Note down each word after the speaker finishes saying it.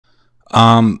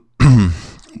Um,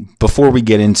 before we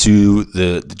get into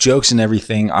the jokes and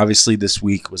everything, obviously this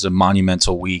week was a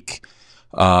monumental week.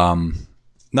 Not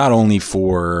only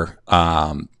for,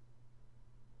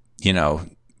 you know,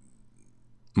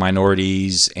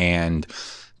 minorities and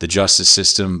the justice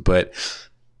system, but,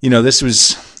 you know, this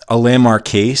was a landmark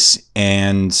case,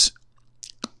 and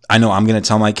I know I'm going to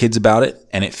tell my kids about it,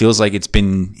 and it feels like it's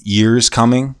been years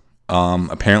coming.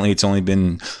 Apparently it's only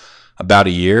been about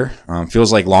a year.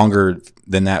 Feels like longer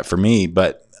than that for me,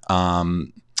 but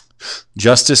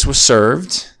justice was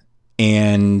served,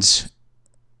 and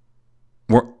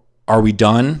are we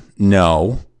done?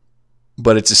 No,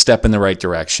 but it's a step in the right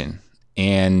direction.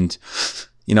 And,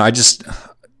 you know,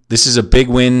 this is a big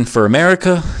win for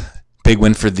America, big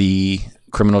win for the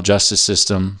criminal justice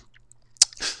system,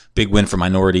 big win for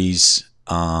minorities.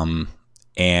 And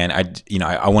I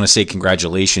want to say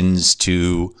congratulations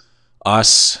to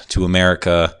us, to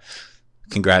America.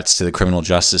 Congrats to the criminal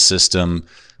justice system.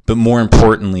 But more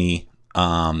importantly,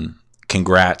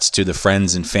 congrats to the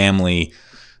friends and family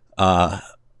of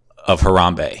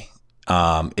Harambe.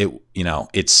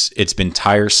 It's been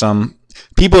tiresome.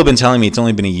 People have been telling me it's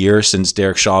only been a year since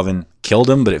Derek Chauvin killed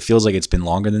him, but it feels like it's been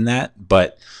longer than that.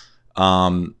 But, how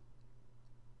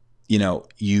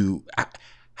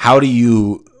do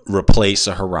you replace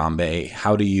a Harambe?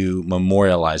 How do you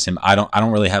memorialize him? I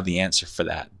don't really have the answer for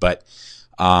that. But,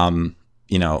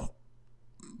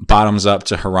 bottoms up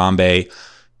to Harambe.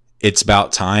 It's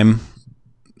about time,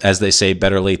 as they say,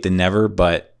 better late than never.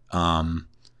 But,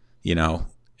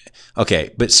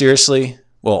 okay. But seriously,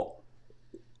 well,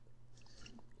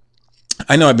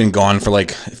 I know I've been gone for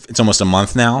it's almost a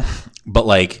month now, but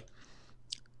I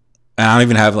don't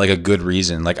even have a good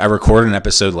reason. I recorded an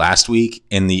episode last week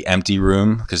in the empty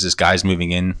room because this guy's moving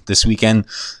in this weekend,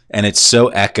 and it's so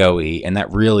echoey, and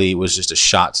that really was just a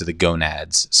shot to the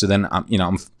gonads. So then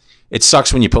it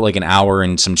sucks when you put an hour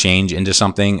and some change into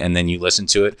something, and then you listen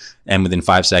to it, and within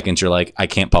 5 seconds you're like, I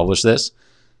can't publish this.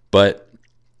 But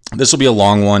this will be a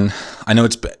long one. I know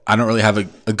I don't really have a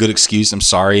good excuse. I'm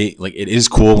sorry. It is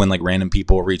cool when random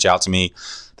people reach out to me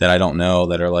that I don't know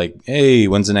that are like, hey,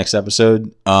 when's the next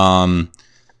episode? But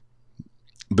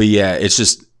yeah, it's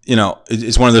just,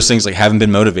 it's one of those things haven't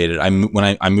been motivated.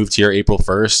 When I moved here April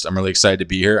 1st, I'm really excited to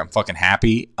be here. I'm fucking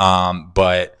happy.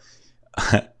 But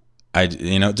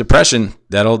depression,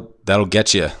 that'll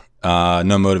get you.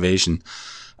 No motivation.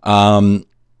 I'm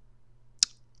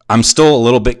still a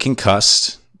little bit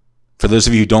concussed. For those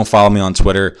of you who don't follow me on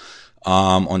Twitter,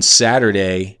 on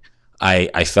Saturday,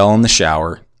 I fell in the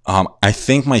shower. I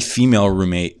think my female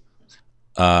roommate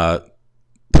put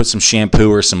some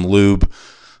shampoo or some lube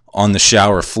on the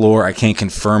shower floor. I can't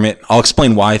confirm it. I'll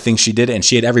explain why I think she did it, and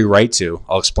she had every right to.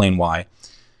 I'll explain why.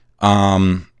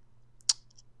 But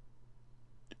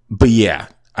yeah,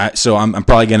 so I'm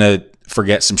probably going to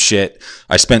forget some shit.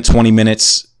 I spent 20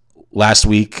 minutes last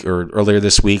week or earlier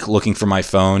this week looking for my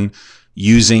phone,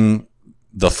 using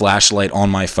the flashlight on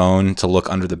my phone to look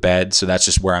under the bed. So that's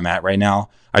just where I'm at right now.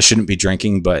 I shouldn't be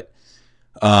drinking, but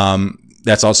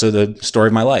that's also the story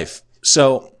of my life.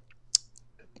 So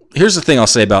here's the thing I'll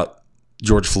say about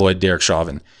George Floyd, Derek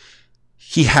Chauvin.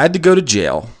 He had to go to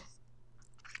jail.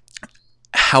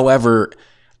 However,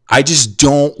 I just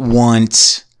don't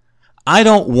want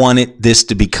this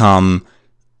to become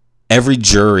every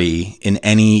jury in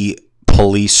any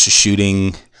police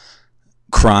shooting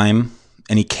crime,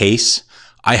 any case.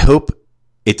 I hope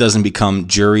it doesn't become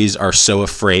juries are so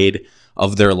afraid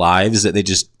of their lives that they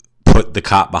just put the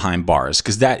cop behind bars,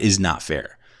 because that is not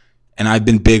fair. And I've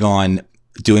been big on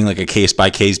doing a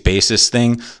case-by-case basis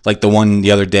thing, like the one the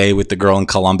other day with the girl in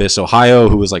Columbus, Ohio,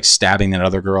 who was stabbing that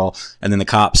other girl, and then the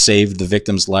cop saved the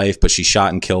victim's life, but she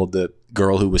shot and killed the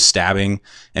girl who was stabbing,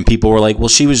 and people were like, well,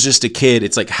 she was just a kid.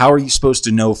 It's how are you supposed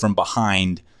to know from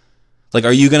behind?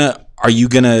 Are you gonna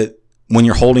when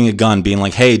you're holding a gun being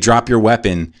like, hey, drop your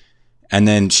weapon, and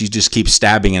then she just keeps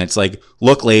stabbing, and it's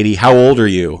look, lady, how old are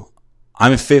you?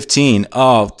 I'm 15.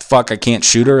 Oh, fuck, I can't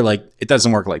shoot her. It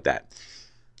doesn't work like that.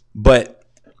 But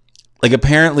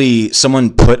apparently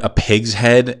someone put a pig's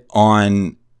head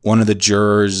on one of the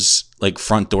jurors'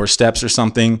 front door steps or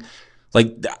something.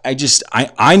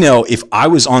 I know if I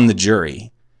was on the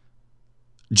jury,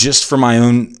 just for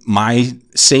my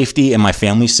safety and my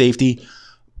family's safety,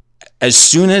 as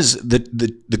soon as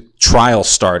the trial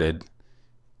started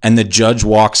and the judge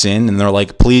walks in and they're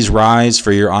like, please rise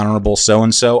for your honorable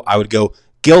so-and-so, I would go,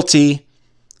 guilty.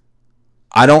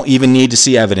 I don't even need to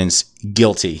see evidence.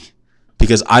 Guilty.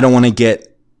 Because I don't want to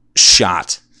get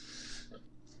shot.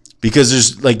 Because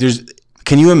there's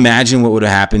can you imagine what would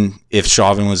have happened if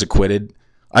Chauvin was acquitted?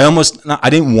 I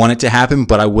didn't want it to happen,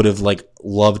 but I would have like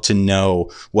loved to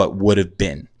know what would have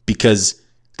been, because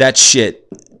that shit.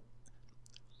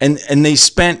 And they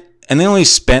didn't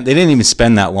even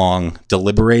spend that long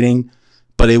deliberating,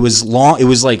 but it was long. It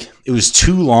was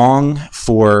too long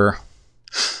for,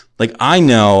 like, I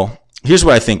know. Here's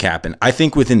what I think happened. I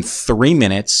think within 3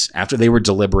 minutes after they were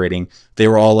deliberating, they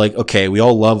were all like, okay, we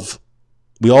all love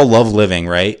living,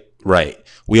 right? Right.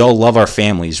 We all love our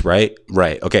families, right?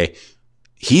 Right. Okay.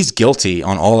 He's guilty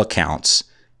on all accounts,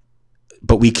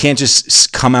 but we can't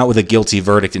just come out with a guilty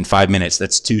verdict in 5 minutes.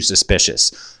 That's too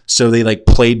suspicious. So they like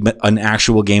played an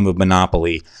actual game of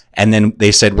Monopoly, and then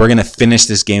they said, we're going to finish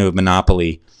this game of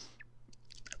Monopoly.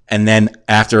 And then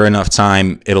after enough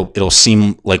time, it'll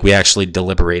seem like we actually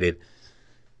deliberated.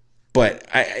 But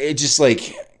it just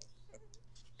like,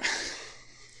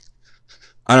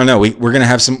 I don't know. We're going to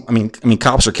have some, I mean,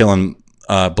 cops are killing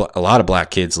a lot of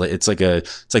black kids. It's like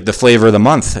the flavor of the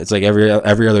month. It's like every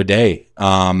other day.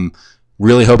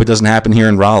 Really hope it doesn't happen here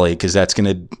in Raleigh, because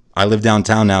I live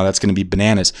downtown now. That's going to be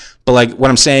bananas. But like, what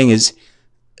I'm saying is,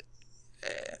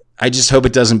 I just hope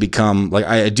it doesn't become like,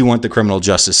 I do want the criminal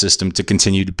justice system to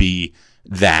continue to be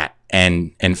that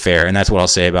and fair. And that's what I'll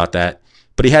say about that.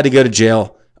 But he had to go to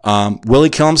jail. Will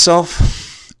he kill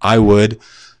himself? I would.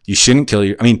 You shouldn't kill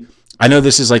I mean, I know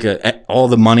this is like all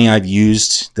the money I've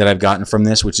used that I've gotten from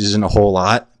this, which isn't a whole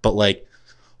lot, but like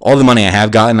all the money I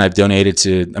have gotten, I've donated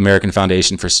to American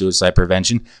Foundation for Suicide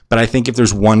Prevention. But I think if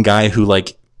there's one guy who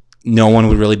like no one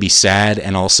would really be sad,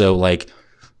 and also like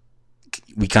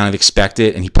we kind of expect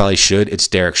it, and he probably should, it's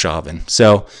Derek Chauvin.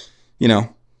 So, you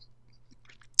know,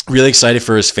 really excited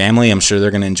for his family. I'm sure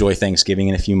they're going to enjoy Thanksgiving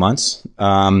in a few months.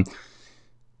 But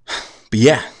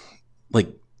yeah, like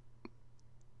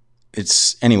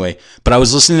anyway, but I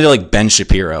was listening to like Ben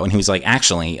Shapiro, and he was like,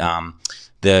 actually,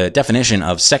 the definition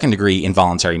of second-degree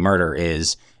involuntary murder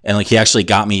is, and like he actually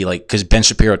got me, like, because Ben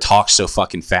Shapiro talks so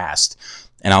fucking fast,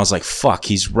 and I was like, fuck,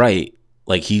 he's right.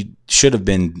 Like, he should have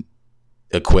been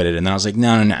acquitted. And then I was like, no.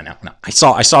 I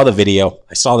saw the video.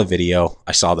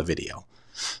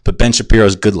 But Ben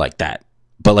Shapiro's good like that.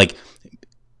 But like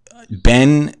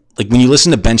Ben, like when you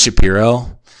listen to Ben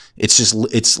Shapiro,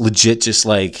 it's legit just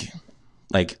like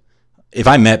if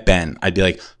I met Ben, I'd be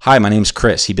like, hi, my name's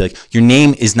Chris. He'd be like, your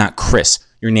name is not Chris.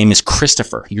 Your name is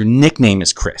Christopher. Your nickname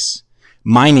is Chris.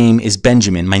 My name is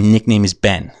Benjamin. My nickname is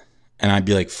Ben. And I'd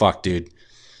be like, fuck, dude,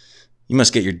 you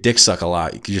must get your dick sucked a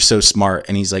lot because you're so smart.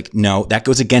 And he's like, no, that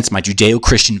goes against my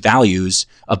Judeo-Christian values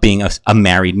of being a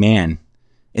married man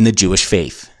in the Jewish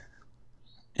faith.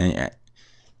 But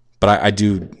I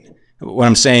do, what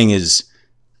I'm saying is,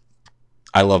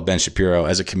 I love Ben Shapiro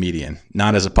as a comedian,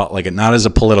 not as a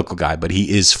political guy, but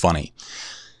he is funny.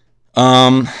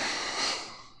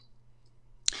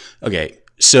 Okay,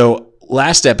 so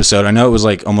last episode, I know it was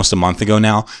like almost a month ago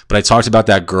now, but I talked about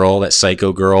that girl, that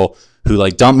psycho girl who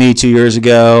like dumped me 2 years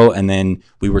ago, and then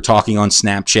we were talking on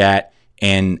Snapchat,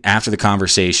 and after the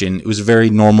conversation, it was a very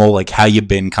normal, like, how you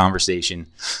been conversation.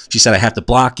 She said, I have to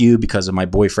block you because of my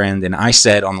boyfriend, and I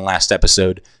said on the last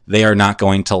episode, they are not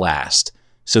going to last.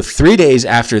 So 3 days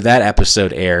after that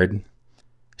episode aired,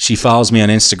 she follows me on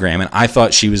Instagram, and I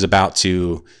thought she was about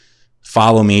to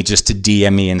follow me just to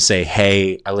DM me and say,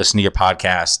 hey, I listened to your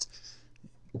podcast,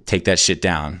 take that shit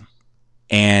down.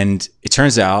 And it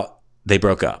turns out they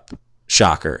broke up.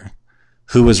 Shocker.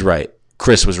 Who was right?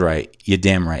 Chris was right. You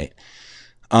damn right.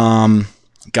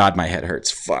 God, my head hurts.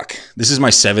 Fuck. This is my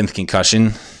 7th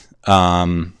concussion.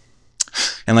 And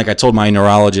like I told my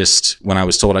neurologist when I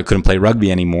was told I couldn't play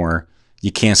rugby anymore,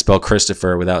 you can't spell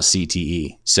Christopher without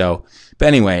CTE. So, but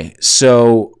anyway,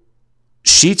 so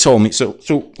she told me, so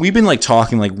we've been like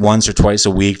talking like once or twice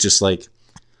a week, just like,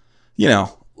 you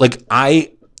know, like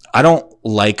I don't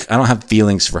have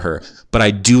feelings for her, but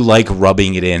I do like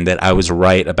rubbing it in that I was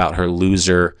right about her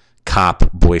loser cop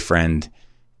boyfriend,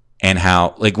 and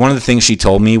how, like, one of the things she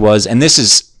told me was, and this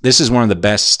is one of the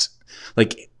best,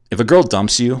 like, if a girl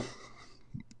dumps you,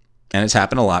 and it's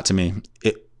happened a lot to me,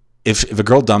 if a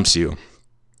girl dumps you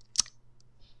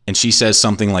and she says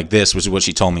something like this, which is what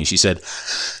she told me. She said,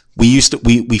 we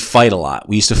fight a lot.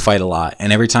 We used to fight a lot.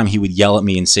 And every time he would yell at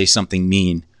me and say something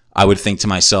mean, I would think to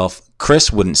myself,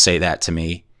 Chris wouldn't say that to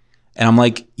me. And I'm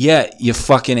like, yeah, you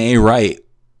fucking A right.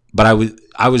 But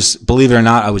I was, believe it or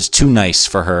not, I was too nice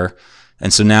for her.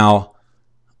 And so now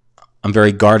I'm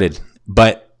very guarded.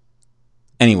 But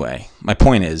anyway, my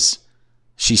point is,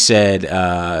 she said,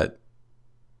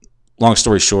 long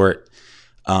story short,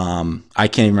 I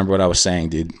can't even remember what I was saying,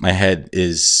 dude. My head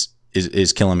is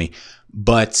killing me.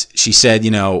 But she said,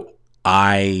 you know,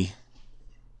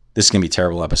 this is going to be a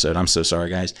terrible episode. I'm so sorry,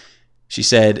 guys. She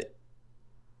said,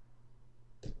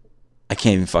 I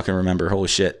can't even fucking remember. Holy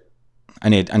shit. I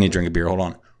need to drink a beer. Hold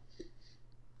on.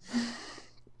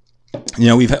 You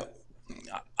know,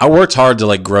 I worked hard to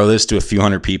like grow this to a few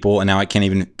hundred people, and now I can't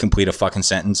even complete a fucking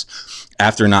sentence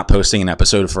after not posting an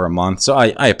episode for a month. So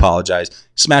I apologize.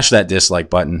 Smash that dislike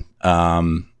button.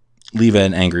 Leave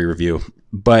an angry review.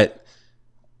 But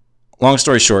long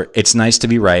story short, it's nice to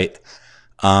be right.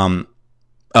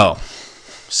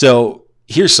 So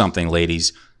here's something,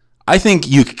 ladies. I think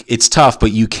it's tough,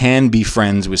 but you can be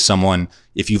friends with someone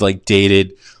if you've like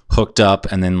dated, hooked up,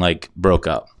 and then like broke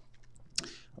up.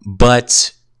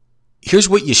 But here's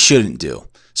what you shouldn't do.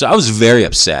 So I was very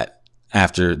upset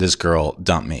after this girl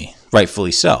dumped me,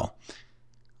 rightfully so.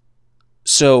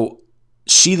 So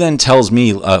she then tells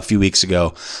me a few weeks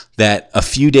ago that a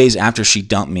few days after she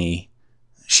dumped me,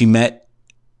 she met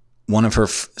one of her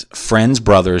friend's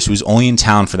brothers who's only in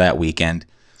town for that weekend,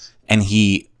 and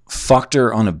he fucked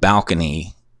her on a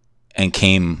balcony and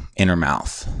came in her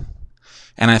mouth.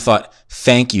 And I thought,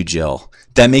 thank you, Jill.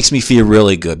 That makes me feel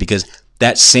really good, because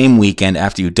that same weekend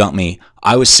after you dumped me,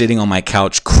 I was sitting on my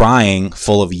couch crying,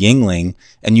 full of Yingling,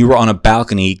 and you were on a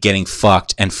balcony getting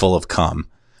fucked and full of cum.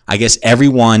 I guess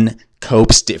everyone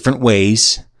copes different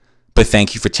ways, but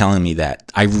thank you for telling me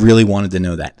that. I really wanted to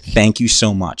know that. Thank you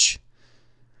so much.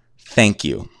 Thank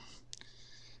you.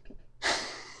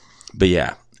 But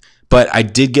yeah. But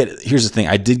here's the thing,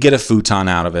 I did get a futon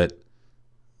out of it.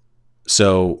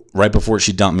 So right before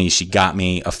she dumped me, she got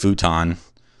me a futon,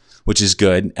 which is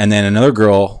good. And then another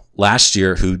girl last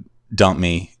year who dumped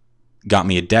me got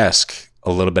me a desk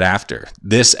a little bit after.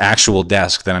 This actual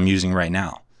desk that I'm using right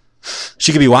now.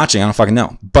 She could be watching, I don't fucking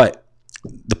know. But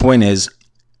the point is,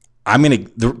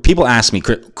 people ask me,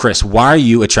 Chris, why are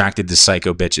you attracted to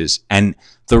psycho bitches? And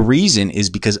the reason is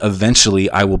because eventually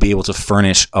I will be able to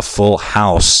furnish a full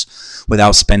house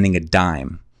without spending a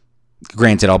dime.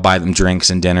 Granted, I'll buy them drinks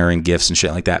and dinner and gifts and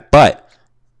shit like that. But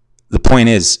the point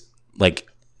is, like,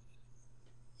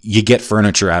 you get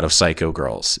furniture out of psycho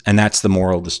girls. And that's the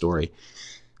moral of the story.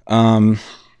 You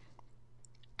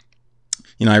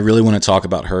know, I really want to talk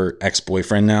about her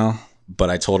ex-boyfriend now,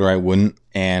 but I told her I wouldn't,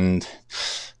 and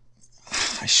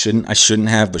I shouldn't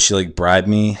have, but she like bribed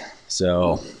me.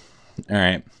 So, all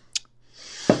right.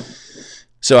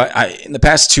 So I in the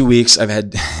past 2 weeks, I've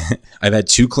had 2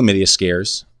 chlamydia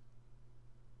scares.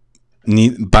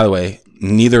 By the way,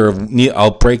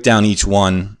 I'll break down each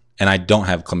one, and I don't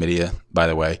have chlamydia, by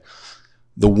the way.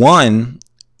 The one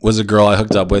was a girl I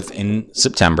hooked up with in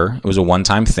September. It was a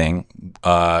one-time thing.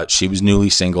 She was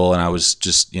newly single, and I was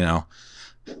just,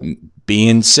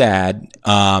 being sad.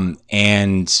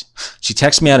 And she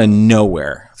texted me out of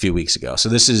nowhere a few weeks ago. So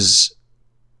this is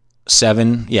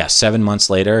 7 months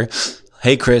later.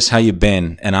 Hey, Chris, how you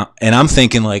been? And I'm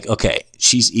thinking like, okay,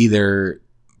 she's either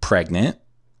pregnant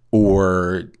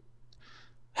or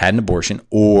had an abortion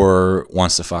or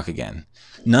wants to fuck again.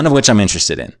 None of which I'm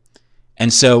interested in.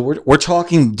 And so we're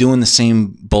talking, doing the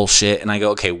same bullshit. And I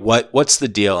go, okay, what's the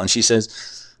deal? And she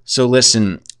says, so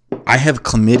listen, I have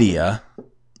chlamydia,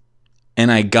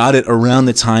 and I got it around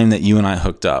the time that you and I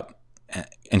hooked up.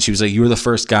 And she was like, you were the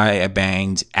first guy I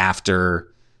banged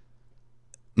after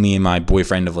me and my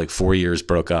boyfriend of like 4 years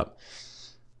broke up.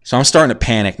 So I'm starting to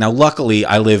panic. Now, luckily,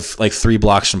 I live like 3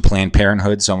 blocks from Planned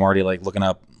Parenthood, so I'm already like looking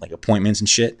up like appointments and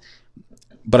shit.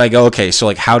 But I go, okay, so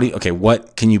like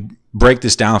what can you break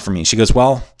this down for me? She goes,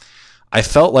 well, I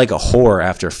felt like a whore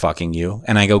after fucking you.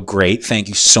 And I go, great. Thank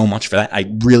you so much for that.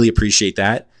 I really appreciate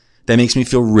that. That makes me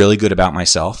feel really good about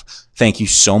myself. Thank you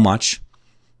so much.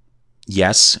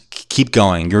 Yes. Keep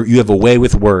going. You have a way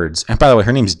with words. And by the way,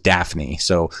 her name's Daphne.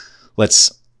 So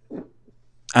it's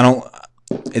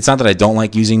not that I don't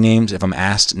like using names. If I'm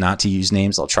asked not to use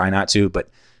names, I'll try not to, but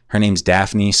her name's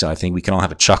Daphne. So I think we can all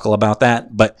have a chuckle about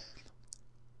that. But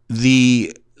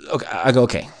I go,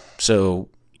 okay. So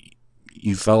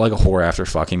you felt like a whore after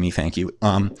fucking me. Thank you.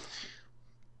 When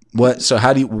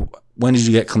did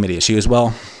you get chlamydia? She goes,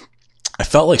 well, I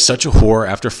felt like such a whore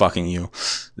after fucking you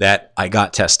that I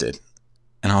got tested.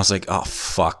 And I was like, oh,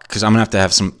 fuck. Because I'm going to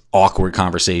have some awkward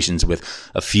conversations with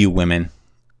a few women.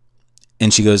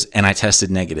 And she goes, and I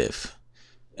tested negative.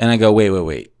 And I go,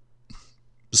 wait.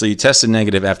 So you tested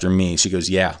negative after me? She goes,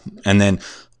 yeah. And then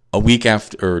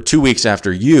 2 weeks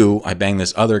after you, I banged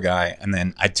this other guy, and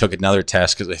then I took another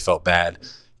test because I felt bad,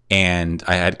 and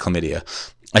I had chlamydia.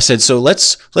 I said, so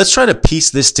let's try to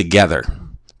piece this together,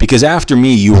 because after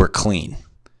me, you were clean,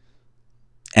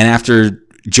 and after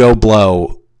Joe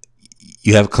Blow,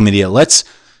 you have chlamydia.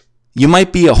 You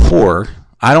might be a whore.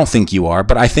 I don't think you are,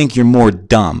 but I think you're more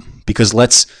dumb, because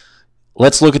let's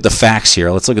look at the facts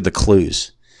here. Let's look at the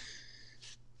clues.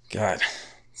 God,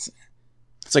 it's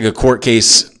like a court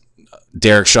case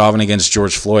Derek Chauvin against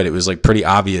George Floyd, it was like pretty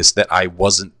obvious that I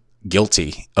wasn't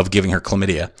guilty of giving her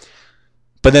chlamydia.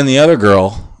 But then the other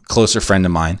girl, closer friend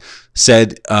of mine,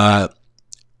 said,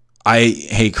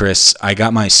 hey Chris, I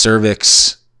got my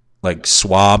cervix like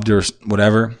swabbed or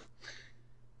whatever,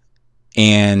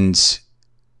 and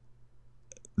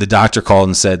the doctor called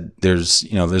and said there's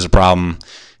a problem.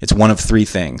 It's one of three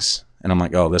things. And I'm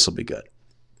like, oh, this will be good.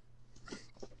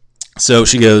 So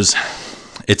she goes,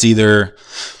 it's either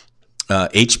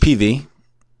HPV,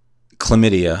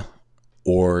 chlamydia,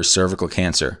 or cervical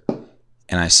cancer.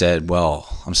 And I said, well,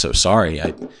 I'm so sorry.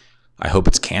 I hope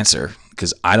it's cancer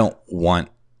because I don't want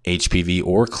HPV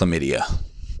or chlamydia.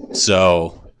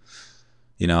 So,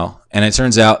 and it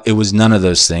turns out it was none of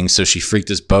those things. So she freaked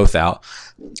us both out.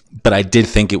 But I did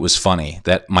think it was funny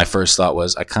that my first thought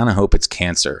was, I kind of hope it's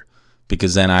cancer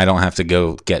because then I don't have to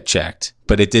go get checked.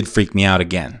 But it did freak me out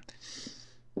again.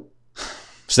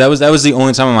 So that was the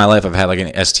only time in my life I've had like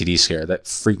an STD scare. That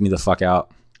freaked me the fuck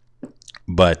out.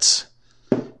 But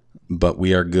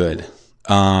we are good.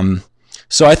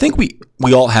 So I think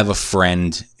we all have a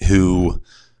friend who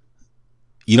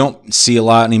you don't see a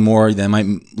lot anymore. They might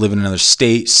live in another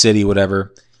state, city,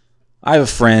 whatever. I have a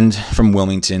friend from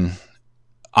Wilmington,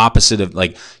 opposite of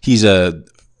like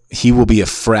he will be a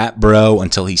frat bro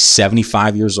until he's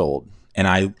 75 years old. And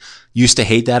I used to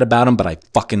hate that about him, but I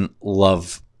fucking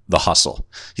love the hustle.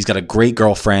 He's got a great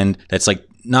girlfriend that's like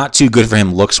not too good for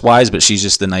him looks wise, but she's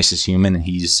just the nicest human, and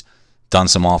he's done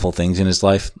some awful things in his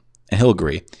life, and he'll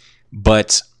agree.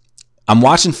 But I'm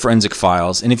watching Forensic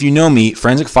Files, and if you know me,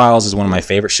 Forensic Files is one of my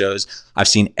favorite shows. I've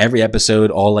seen every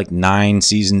episode, all like 9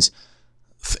 seasons,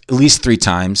 at least 3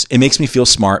 times. It makes me feel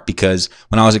smart because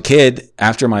when I was a kid,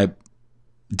 after my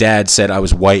dad said I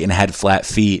was white and had flat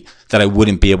feet, that I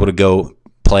wouldn't be able to go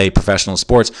play professional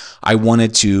sports, I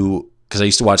wanted to, because I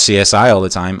used to watch CSI all the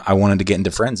time, I wanted to get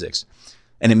into forensics.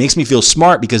 And it makes me feel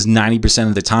smart because 90%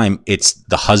 of the time it's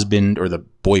the husband or the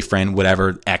boyfriend,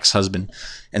 whatever, ex-husband.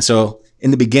 And so in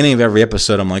the beginning of every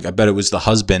episode, I'm like, I bet it was the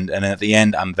husband. And at the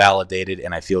end, I'm validated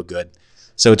and I feel good.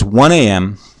 So it's 1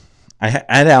 a.m. I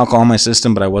had alcohol in my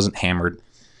system, but I wasn't hammered.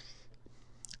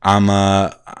 I'm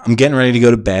getting ready to go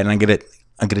to bed, and I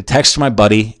get a text from my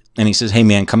buddy, and he says, hey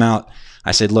man, come out.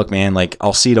 I said, look, man, like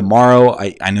I'll see you tomorrow.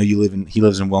 I know he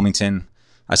lives in Wilmington.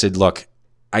 I said, look,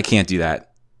 I can't do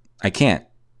that. I can't.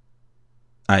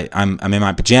 I'm in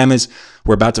my pajamas.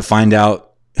 We're about to find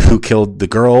out who killed the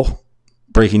girl.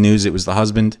 Breaking news, it was the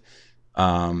husband.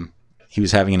 He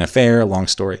was having an affair, long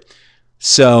story.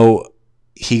 So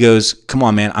he goes, come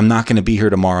on, man, I'm not going to be here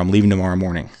tomorrow. I'm leaving tomorrow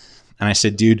morning. And I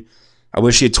said, dude, I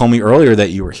wish you had told me earlier that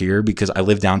you were here because I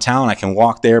live downtown. I can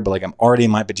walk there, but like I'm already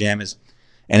in my pajamas.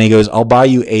 And he goes, I'll buy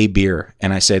you a beer.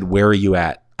 And I said, where are you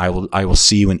at? I will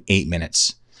see you in 8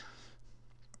 minutes.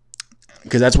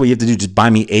 Because that's what you have to do. Just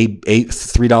buy me a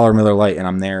 $3 Miller Lite and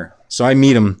I'm there. So I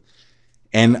meet him.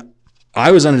 And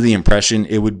I was under the impression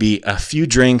it would be a few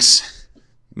drinks,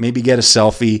 maybe get a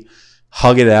selfie,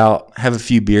 hug it out, have a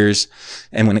few beers.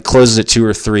 And when it closes at 2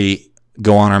 or 3,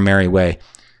 go on our merry way.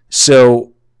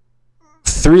 So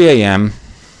 3 a.m.,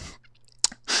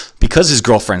 because his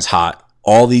girlfriend's hot,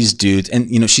 all these dudes,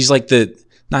 and she's like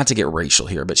not to get racial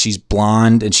here, but she's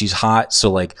blonde and she's hot.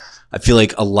 So like, I feel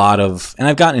like a lot of, and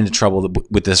I've gotten into trouble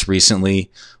with this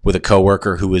recently with a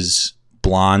coworker who was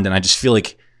blonde. And I just feel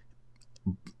like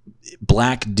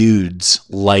black dudes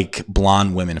like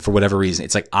blonde women for whatever reason.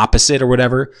 It's like opposite or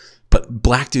whatever, but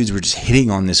black dudes were just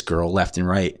hitting on this girl left and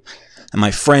right. And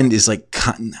my friend is like,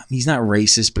 he's not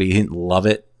racist, but he didn't love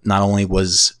it. Not only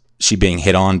was she being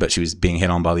hit on, but she was being hit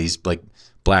on by these like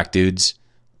black dudes.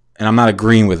 And I'm not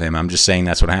agreeing with him. I'm just saying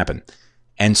that's what happened.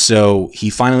 And so he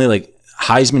finally like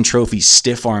Heisman Trophy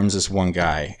stiff arms this one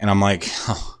guy. And I'm like,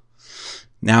 oh.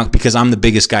 Now because I'm the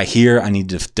biggest guy here, I need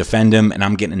to defend him. And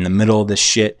I'm getting in the middle of this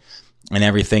shit and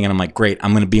everything. And I'm like, great,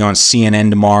 I'm going to be on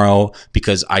CNN tomorrow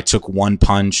because I took one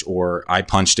punch or I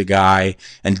punched a guy.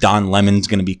 And Don Lemon's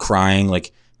going to be crying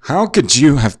like, how could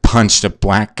you have punched a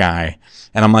black guy?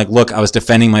 And I'm like, look, I was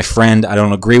defending my friend. I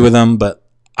don't agree with him, but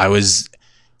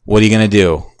what are you going to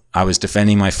do? I was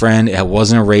defending my friend. It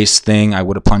wasn't a race thing. I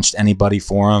would have punched anybody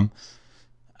for him.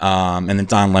 And then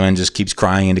Don Lemon just keeps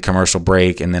crying into commercial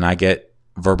break. And then I get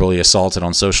verbally assaulted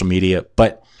on social media.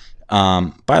 But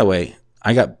by the way,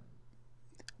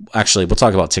 we'll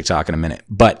talk about TikTok in a minute.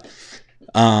 But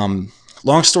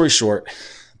long story short,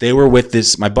 they were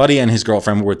with my buddy and his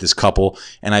girlfriend were with this couple.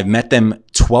 And I've met them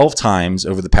 12 times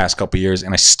over the past couple of years.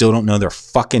 And I still don't know their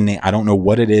fucking name. I don't know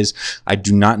what it is. I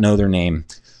do not know their name.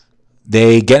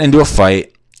 They get into a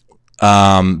fight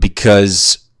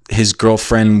because his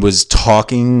girlfriend was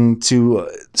talking to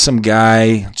some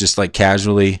guy just like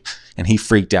casually, and he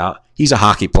freaked out. He's a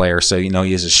hockey player, so he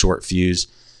has a short fuse.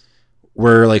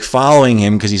 We're like following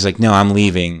him because he's like, no, I'm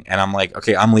leaving. And I'm like,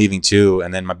 okay, I'm leaving too.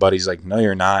 And then my buddy's like, no,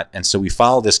 you're not. And so we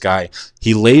follow this guy.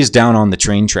 He lays down on the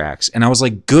train tracks. And I was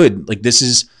like, good. Like, this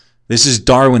is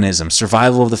Darwinism,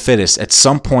 survival of the fittest. At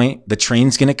some point, the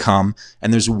train's going to come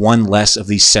and there's one less of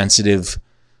these sensitive,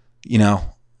 you know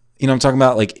what I'm talking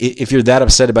about? Like, if you're that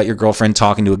upset about your girlfriend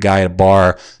talking to a guy at a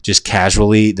bar just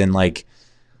casually, then like,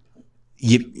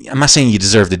 I'm not saying you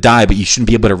deserve to die, but you shouldn't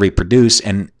be able to reproduce.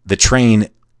 And the train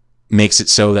makes it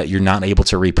so that you're not able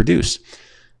to reproduce.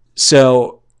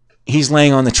 So he's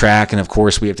laying on the track, and of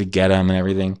course we have to get him and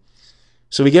everything.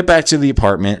 So we get back to the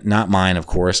apartment, not mine, of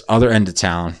course, other end of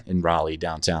town in Raleigh,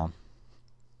 downtown.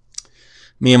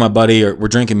 Me and my buddy we're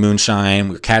drinking moonshine,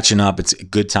 we're catching up, it's a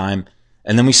good time.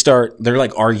 And then they're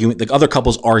like arguing, like other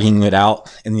couples arguing it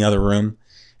out in the other room.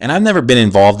 And I've never been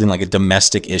involved in like a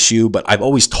domestic issue, but I've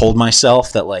always told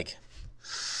myself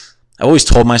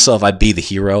I'd be the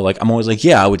hero. Like, I'm always like,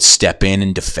 yeah, I would step in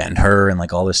and defend her and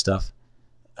like all this stuff.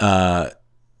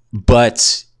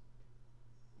 But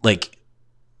like,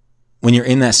 when you're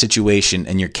in that situation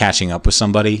and you're catching up with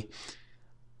somebody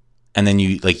and then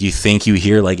you think you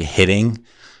hear like hitting,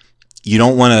 you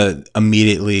don't want to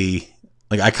immediately,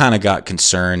 like, I kind of got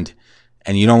concerned,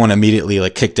 and you don't want to immediately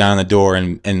like kick down the door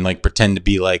and like pretend to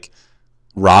be like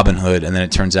Robin Hood. And then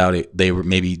it turns out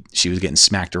maybe she was getting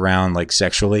smacked around like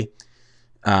sexually.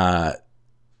 But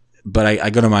I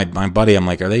go to my buddy, I'm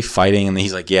like, are they fighting? And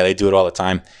he's like, yeah, they do it all the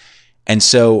time. And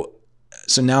so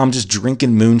now I'm just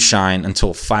drinking moonshine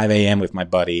until 5 a.m. with my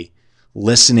buddy,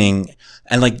 listening.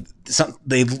 And like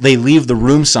they leave the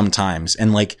room sometimes,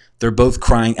 and like they're both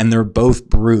crying and they're both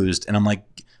bruised. And I'm like,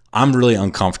 I'm really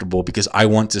uncomfortable because I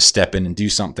want to step in and do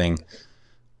something.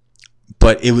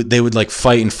 But they would like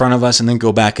fight in front of us and then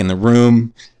go back in the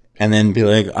room and then be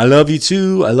like, I love you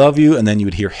too. I love you. And then you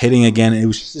would hear hitting again. And it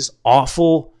was just this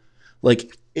awful,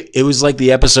 like, it was like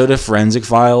the episode of Forensic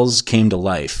Files came to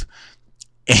life.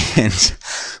 And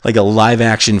like a live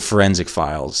action Forensic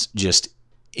Files just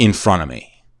in front of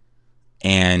me.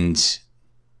 And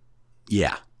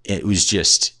yeah, it was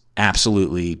just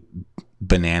absolutely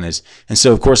bananas. And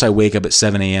so, of course, I wake up at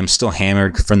 7 a.m. still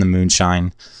hammered from the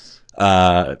moonshine.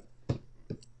 Go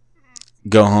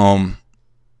home.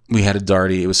 We had a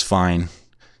Darty. It was fine.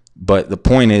 But the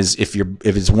point is, if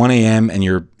it's 1 a.m. and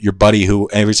your buddy who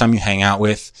every time you hang out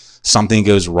with something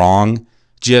goes wrong,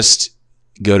 just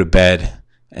go to bed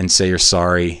and say you're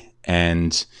sorry,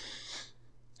 and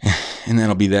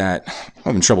that'll be that. I'm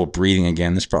having trouble breathing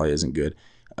again. This probably isn't good.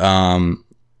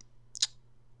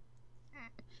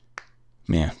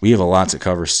 Man, we have a lot to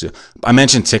cover still. I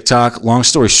mentioned TikTok. Long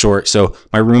story short, so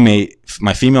my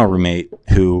female roommate,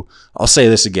 who, I'll say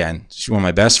this again, she's one of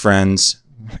my best friends,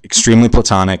 extremely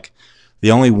platonic.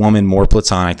 The only woman more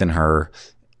platonic than her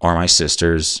are my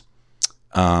sisters.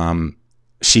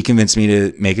 She convinced me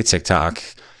to make a TikTok,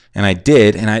 and I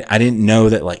did. And I didn't know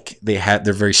that like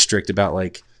they're very strict about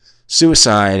like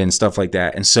suicide and stuff like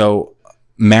that. And so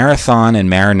Marathon and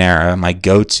Marinara, my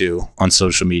go-to on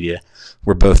social media,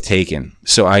 were both taken.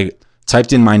 So I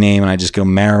typed in my name and I just go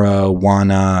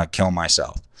marijuana, kill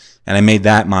myself. And I made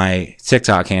that my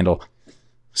TikTok handle.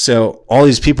 So all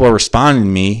these people are responding to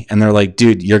me and they're like,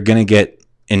 dude, you're going to get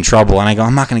in trouble. And I go,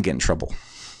 I'm not going to get in trouble.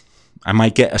 I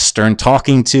might get a stern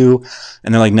talking to.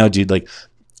 And they're like, no, dude, like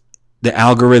the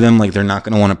algorithm, like they're not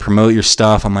going to want to promote your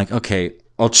stuff. I'm like, okay,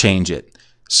 I'll change it.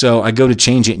 So I go to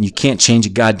change it, and you can't change a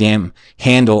goddamn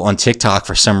handle on TikTok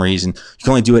for some reason. You can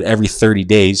only do it every 30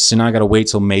 days. So now I got to wait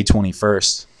till May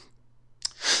 21st.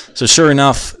 So sure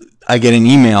enough, I get an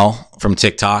email from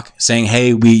TikTok saying,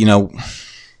 hey,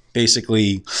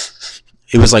 basically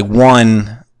it was like,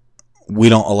 1, we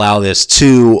don't allow this.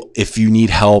 2, if you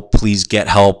need help, please get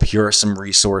help. Here are some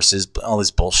resources, all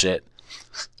this bullshit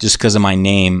just because of my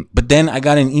name. But then I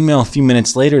got an email a few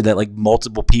minutes later that like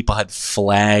multiple people had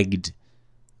flagged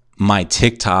my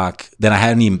TikTok that I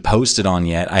hadn't even posted on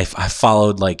yet. I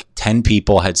followed like 10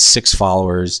 people, had 6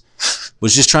 followers,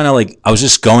 was just trying to I was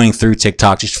just going through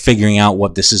TikTok, just figuring out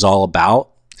what this is all about.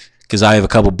 Cause I have a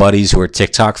couple buddies who are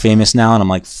TikTok famous now. And I'm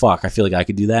like, fuck, I feel like I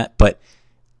could do that. But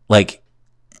like,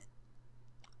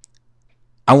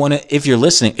 if you're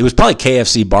listening, it was probably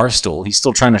KFC Barstool. He's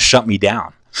still trying to shut me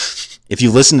down. If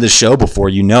you listened to the show before,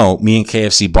 me and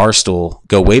KFC Barstool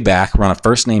go way back. We're on a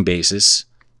first name basis.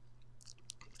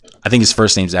 I think his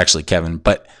first name is actually Kevin,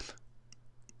 but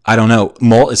I don't know.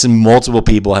 It's multiple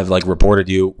people have like reported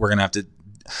you. We're going to have to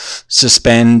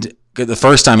suspend the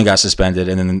first time he got suspended,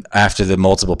 and then after the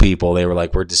multiple people, they were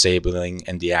like, we're disabling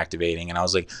and deactivating. And I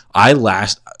was like,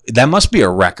 that must be a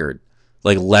record,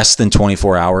 like less than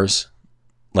 24 hours.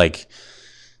 Like,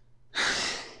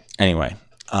 anyway.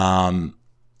 But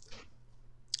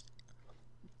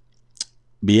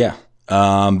yeah.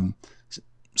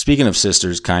 Speaking of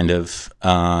sisters, kind of,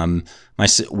 I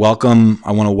want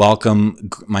to welcome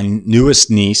my newest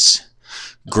niece,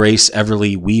 Grace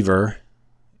Everly Weaver,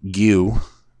 to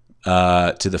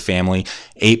the family.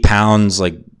 8 pounds,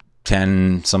 like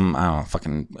 10, some, I don't know,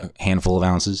 fucking handful of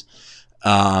ounces.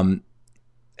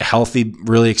 Healthy,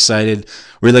 really excited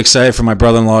for my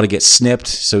brother-in-law to get snipped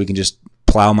so he can just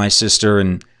plow my sister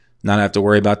and not have to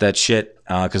worry about that shit,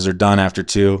 because they're done after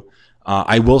 2.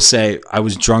 I will say, I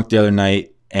was drunk the other night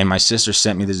and my sister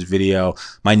sent me this video.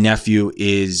 My nephew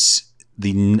he's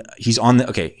on the,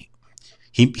 okay,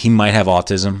 he might have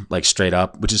autism, like straight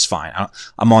up, which is fine.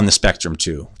 I'm on the spectrum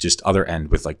too, just other end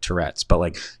with like Tourette's, but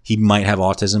like he might have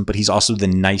autism, but he's also the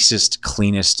nicest,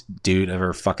 cleanest dude I've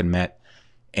ever fucking met.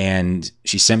 And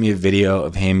she sent me a video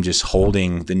of him just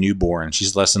holding the newborn.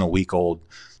 She's less than a week old,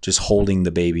 just holding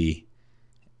the baby.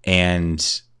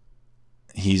 And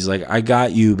he's like, I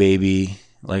got you, baby.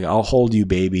 Like, I'll hold you,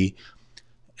 baby.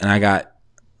 And I got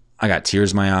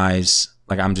tears in my eyes.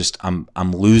 Like, I'm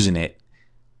losing it.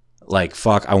 Like,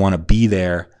 fuck, I want to be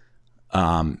there.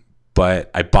 But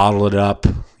I bottled it up.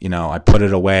 You know, I put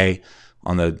it away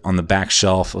on the back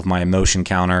shelf of my emotion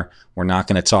counter. We're not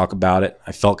going to talk about it.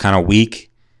 I felt kind of weak.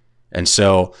 And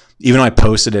so even though I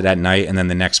posted it at night and then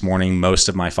the next morning, most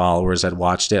of my followers had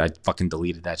watched it, I fucking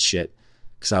deleted that shit.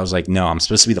 Because I was like, no, I'm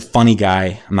supposed to be the funny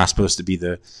guy. I'm not supposed to be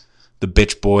the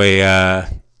bitch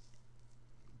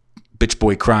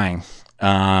boy crying.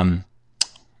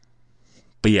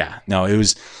 But yeah, no, it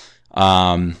was,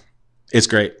 it's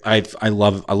great. I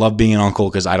love being an uncle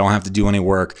because I don't have to do any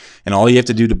work. And all you have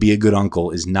to do to be a good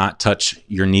uncle is not touch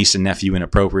your niece and nephew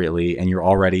inappropriately. And you're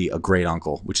already a great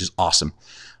uncle, which is awesome.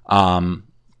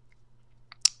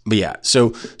 But yeah, so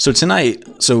tonight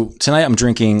I'm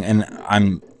drinking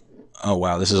and oh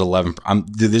wow, this is 11.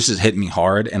 This is hitting me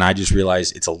hard, and I just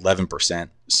realized it's 11%.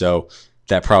 So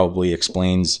that probably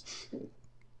explains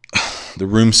the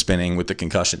room spinning with the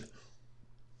concussion.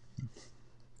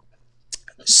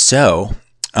 So,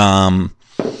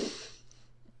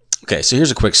 okay, so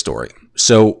here's a quick story.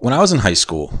 So when I was in high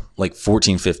school, like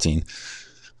 14, 15,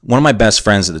 one of my best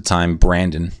friends at the time,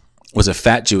 Brandon, was a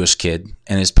fat Jewish kid,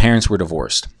 and his parents were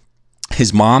divorced.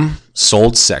 His mom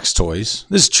sold sex toys.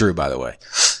 This is true, by the way.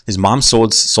 His mom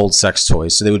sold sex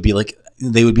toys, so they would be like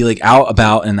out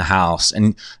about in the house.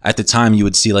 And at the time, you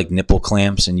would see like nipple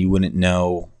clamps, and you wouldn't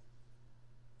know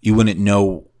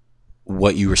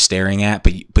what you were staring at,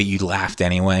 but you laughed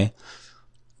anyway.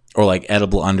 Or like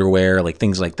edible underwear, like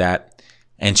things like that.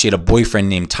 And she had a boyfriend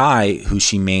named Ty who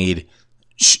she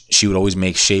would always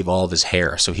make shave all of his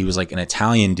hair. So he was like an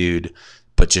Italian dude,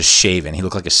 but just shaven. He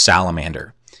looked like a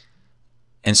salamander.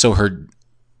 And so her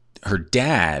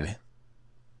dad,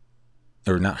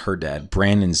 or not her dad,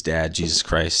 Brandon's dad, Jesus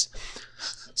Christ,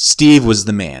 Steve was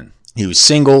the man. He was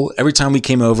single. Every time we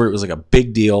came over, it was like a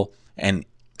big deal. And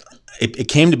it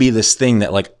came to be this thing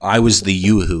that like I was the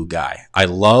Yoo-hoo guy. I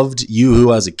loved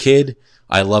Yoo-hoo as a kid.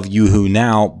 I love Yoo-hoo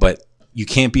now, but you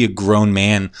can't be a grown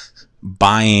man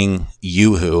buying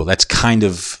Yoo-hoo. That's kind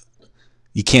of,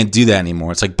 you can't do that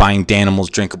anymore. It's like buying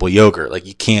Danimals drinkable yogurt. Like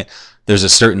you can't, there's a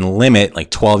certain limit, like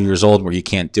 12 years old, where you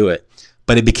can't do it.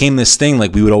 But it became this thing,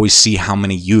 like we would always see how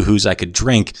many Yoo-hoos I could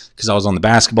drink because I was on the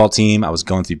basketball team. I was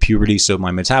going through puberty, so my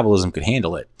metabolism could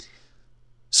handle it.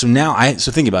 So now,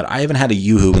 so think about it. I haven't had a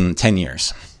Yoo-hoo in 10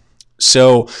 years.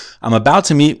 So I'm about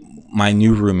to meet my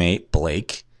new roommate,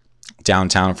 Blake,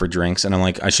 downtown for drinks. And I'm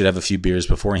like, I should have a few beers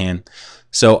beforehand.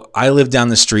 So I live down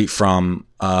the street from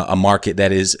a market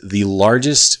that is the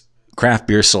largest craft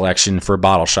beer selection for a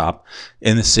bottle shop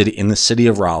in the city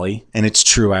of Raleigh. And it's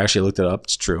true. I actually looked it up.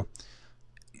 It's true.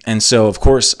 And so, of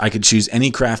course, I could choose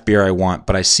any craft beer I want,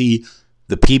 but I see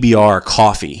the PBR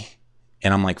coffee,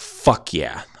 and I'm like, fuck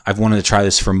yeah. I've wanted to try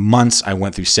this for months. I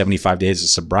went through 75 days of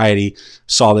sobriety,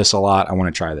 saw this a lot. I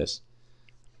want to try this.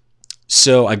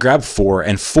 So I grabbed 4,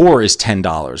 and 4 is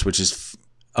 $10, which is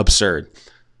absurd.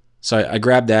 So I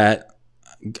grabbed that,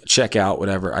 check out,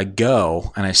 whatever. I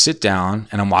go, and I sit down,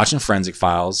 and I'm watching Forensic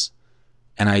Files,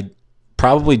 and I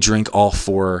probably drink all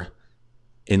 4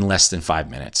 in less than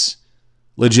 5 minutes.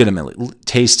 Legitimately.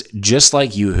 Taste just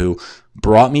like Yoo-hoo.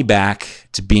 Brought me back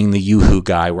to being the Yoo-hoo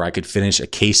guy where I could finish a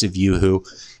case of Yoo-hoo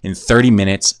in 30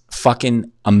 minutes.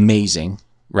 Fucking amazing,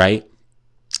 right?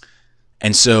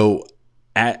 And so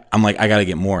I'm like, I got to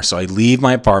get more. So I leave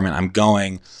my apartment. I'm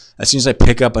going, as soon as I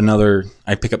pick up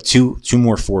two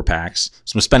more 4-packs.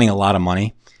 So I'm spending a lot of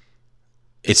money.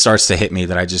 It starts to hit me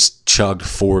that I just chugged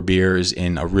 4 beers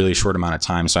in a really short amount of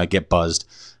time. So I get buzzed.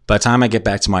 By the time I get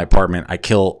back to my apartment,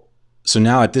 so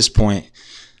now at this point,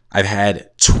 I've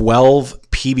had 12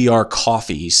 PBR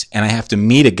coffees, and I have to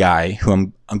meet a guy who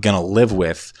I'm going to live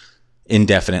with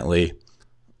indefinitely.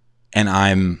 And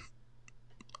I'm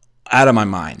out of my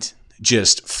mind,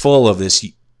 just full of this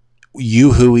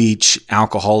yoo-hooey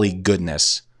alcoholic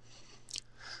goodness.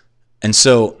 And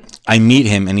so I meet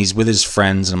him, and he's with his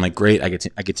friends, and I'm like, great, I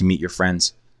get to meet your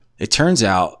friends. It turns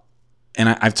out, and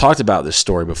I've talked about this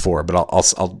story before, but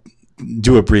I'll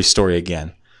do a brief story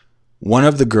again. One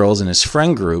of the girls in his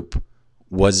friend group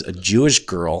was a Jewish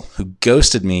girl who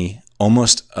ghosted me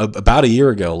almost about a year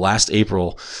ago, last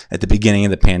April, at the beginning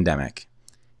of the pandemic.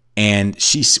 And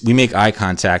we make eye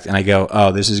contact, and I go,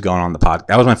 oh, this is going on the podcast.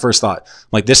 That was my first thought. I'm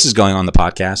like, this is going on the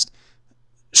podcast.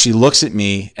 She looks at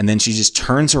me, and then she just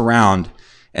turns around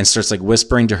and starts like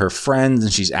whispering to her friends,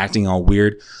 and she's acting all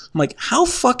weird. I'm like, how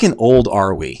fucking old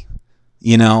are we?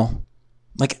 You know?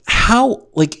 Like, how,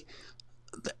 like,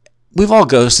 we've all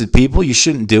ghosted people. You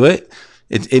shouldn't do it.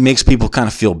 It makes people kind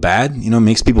of feel bad. You know, it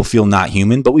makes people feel not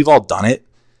human, but we've all done it.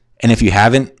 And if you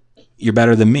haven't, you're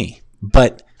better than me.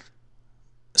 But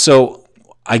so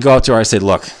I go up to her. I said,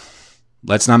 look,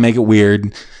 let's not make it weird.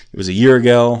 It was a year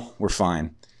ago. We're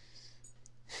fine.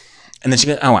 And then she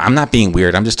goes, oh, I'm not being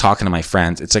weird. I'm just talking to my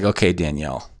friends. It's like, okay,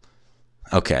 Danielle.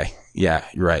 Okay. Yeah,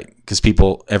 you're right. Because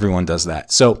everyone does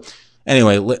that. So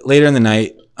anyway, later in the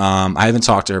night, I haven't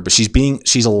talked to her, but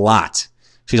she's a lot.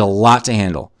 She's a lot to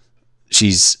handle.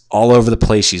 She's all over the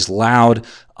place. She's loud.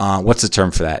 What's the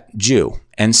term for that? Jew.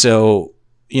 And so,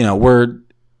 we're,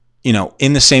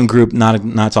 in the same group,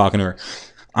 not talking to her.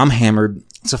 I'm hammered.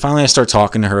 So finally I start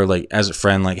talking to her like as a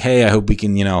friend, like, hey, I hope we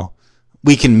can,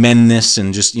 we can mend this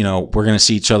and just, we're going to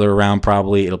see each other around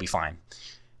probably. It'll be fine.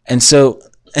 And so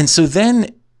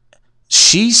then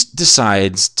she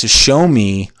decides to show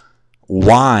me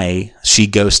why she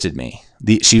ghosted me.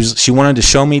 She wanted to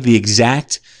show me the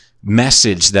exact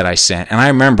message that I sent. And I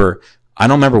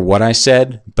don't remember what I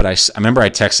said, but I remember I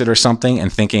texted her something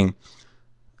and thinking,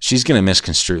 she's going to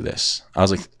misconstrue this. I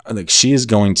was like, she is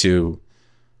going to,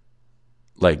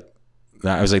 like,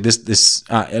 I was like, this,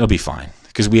 it'll be fine.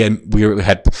 Because we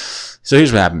had, so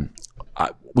here's what happened.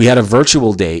 We had a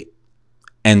virtual date.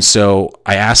 And so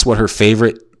I asked what her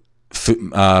favorite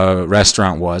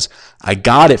restaurant was. I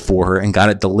got it for her and got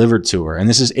it delivered to her. And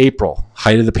this is April,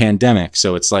 height of the pandemic.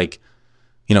 So it's like,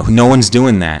 no one's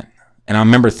doing that. And I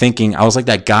remember thinking, I was like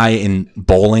that guy in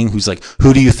bowling who's like,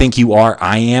 who do you think you are?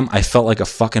 I am. I felt like a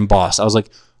fucking boss. I was like,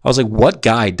 what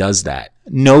guy does that?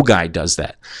 No guy does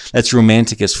that. That's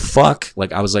romantic as fuck.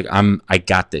 Like, I was like, I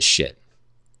got this shit.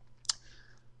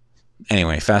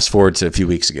 Anyway, fast forward to a few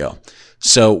weeks ago.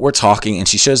 So we're talking and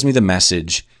she shows me the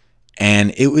message,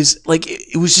 and it was like,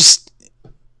 it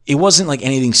wasn't like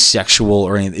anything sexual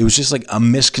or anything. It was just like a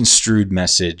misconstrued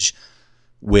message,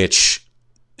 which,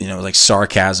 like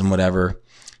sarcasm, whatever.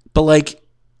 But like,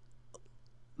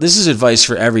 this is advice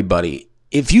for everybody.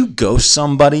 If you ghost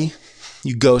somebody,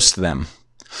 you ghost them,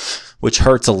 which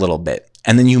hurts a little bit.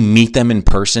 And then you meet them in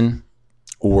person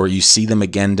or you see them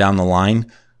again down the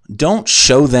line. Don't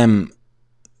show them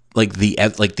like the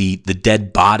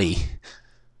dead body.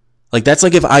 Like, that's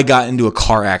like if I got into a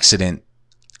car accident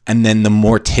and then the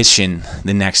mortician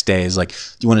the next day is like, do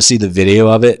you want to see the video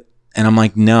of it? And I'm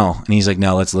like, no. And he's like,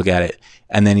 no, let's look at it.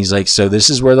 And then he's like, so this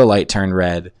is where the light turned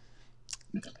red.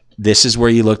 This is where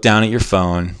you look down at your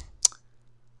phone.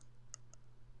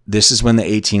 This is when the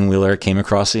 18-wheeler came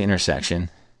across the intersection.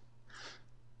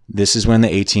 This is when the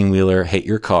 18-wheeler hit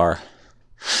your car.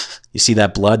 You see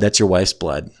that blood? That's your wife's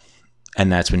blood. And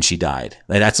that's when she died.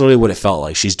 Like, that's literally what it felt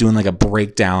like. She's doing like a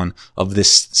breakdown of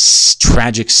this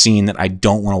tragic scene that I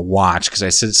don't want to watch because I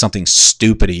said something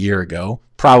stupid a year ago,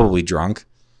 probably drunk.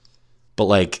 But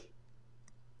like,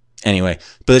 anyway,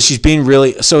 but she's being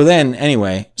really, so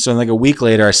like a week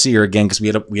later, I see her again because we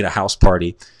had a house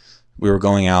party. We were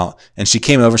going out and she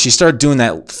came over. She started doing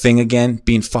that thing again,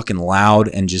 being fucking loud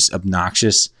and just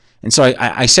obnoxious. And so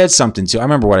I said something I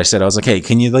remember what I said. I was like, hey,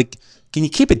 can you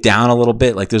keep it down a little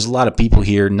bit? Like, there's a lot of people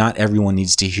here. Not everyone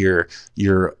needs to hear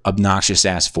your obnoxious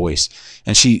ass voice.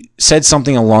 And she said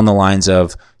something along the lines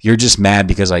of, you're just mad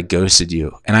because I ghosted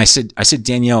you. And I said,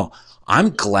 Danielle,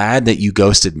 I'm glad that you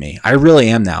ghosted me. I really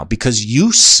am now, because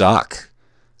you suck.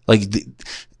 Like,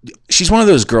 she's one of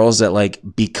those girls that, like,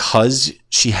 because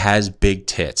she has big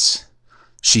tits,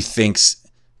 she thinks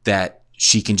that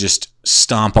she can just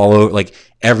stomp all over. Like,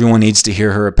 everyone needs to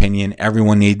hear her opinion.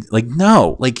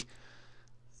 No, like,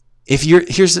 if you're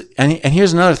here's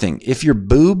another thing. If your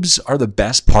boobs are the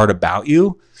best part about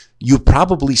you, you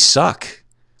probably suck.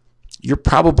 You're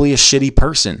probably a shitty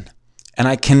person. And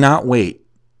I cannot wait,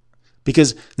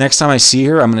 because next time I see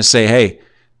her, I'm going to say, hey,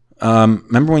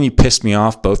 remember when you pissed me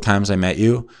off both times I met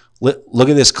you? Look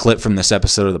at this clip from this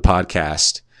episode of the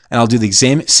podcast. And I'll do the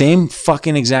same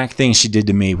fucking exact thing she did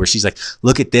to me, where she's like,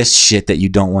 look at this shit that you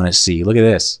don't want to see. Look at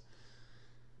this.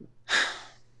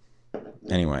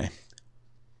 Anyway.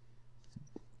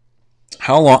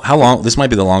 How long? This might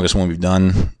be the longest one we've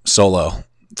done solo.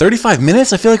 35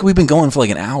 minutes? I feel like we've been going for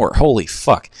like an hour. Holy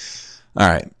fuck. All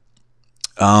right.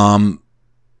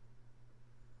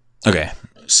 Okay.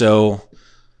 So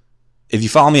if you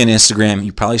follow me on Instagram,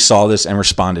 you probably saw this and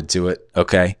responded to it.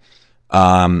 Okay.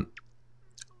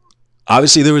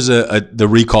 Obviously there was the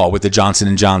recall with the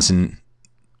Johnson & Johnson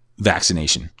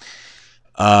vaccination.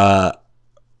 I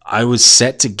was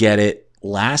set to get it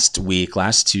last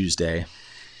Tuesday.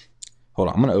 Hold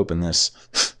on, I'm going to open this.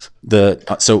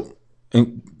 So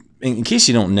in case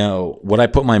you don't know, what I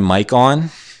put my mic on,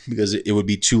 because it would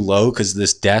be too low, because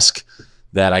this desk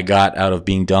that I got out of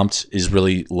being dumped is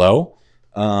really low.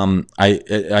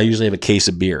 I usually have a case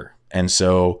of beer, and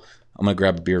so I'm going to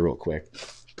grab a beer real quick.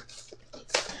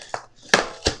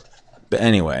 But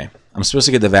anyway, I'm supposed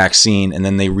to get the vaccine, and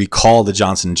then they recall the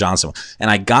Johnson & Johnson one. And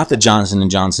I got the Johnson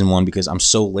 & Johnson one because I'm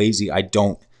so lazy. I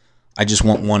just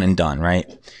want one and done, right?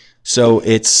 So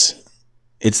it's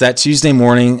that Tuesday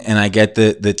morning, and I get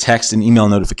the text and email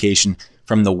notification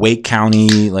from the Wake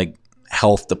County like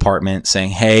health department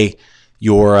saying, hey,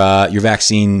 your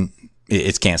vaccine,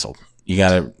 it's canceled. You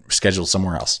got to schedule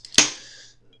somewhere else.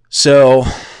 So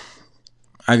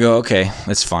I go, okay,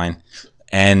 that's fine.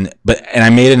 And I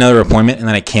made another appointment, and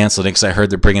then I canceled it because I heard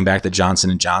they're bringing back the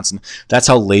Johnson & Johnson. That's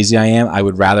how lazy I am. I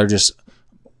would rather just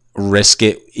risk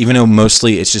it, even though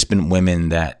mostly it's just been women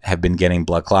that have been getting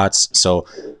blood clots. So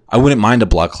I wouldn't mind a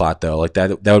blood clot, though. Like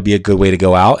that would be a good way to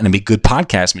go out, and it'd be good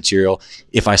podcast material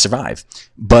if I survive.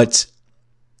 But,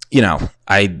 so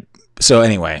I'm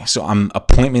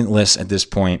appointmentless at this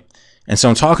point. And so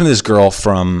I'm talking to this girl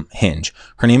from Hinge.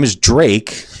 Her name is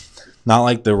Drake, not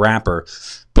like the rapper,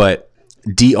 but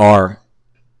Drake.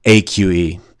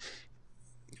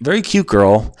 Very cute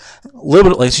girl. A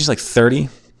little bit like, she's like 30.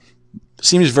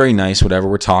 Seems very nice, whatever.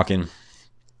 We're talking.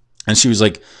 And she was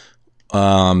like, what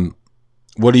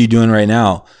are you doing right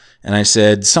now? And I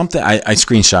said something. I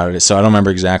screenshotted it, so I don't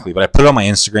remember exactly, but I put it on my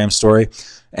Instagram story,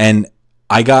 and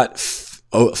I got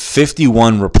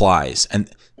 51 replies. And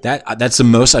that's the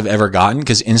most I've ever gotten,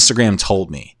 because Instagram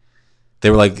told me. They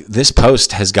were like, this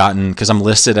post has gotten, because I'm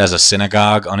listed as a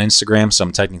synagogue on Instagram, so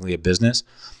I'm technically a business.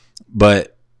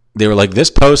 But they were like,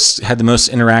 this post had the most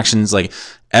interactions like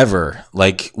ever.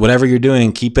 Like, whatever you're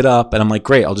doing, keep it up. And I'm like,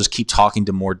 great, I'll just keep talking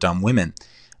to more dumb women.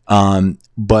 Okay,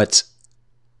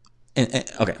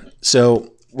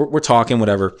 so we're talking,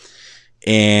 whatever.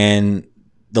 And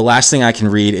the last thing I can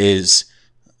read is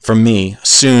from me,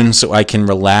 soon, so I can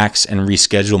relax and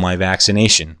reschedule my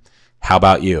vaccination. How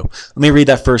about you? Let me read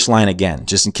that first line again,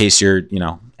 just in case you're,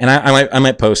 and I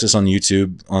might post this on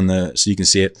YouTube so you can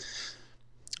see it.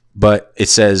 But it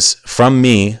says, from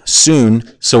me, soon,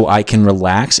 so I can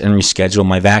relax and reschedule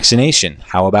my vaccination.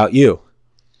 How about you?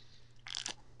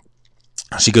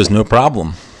 She goes, no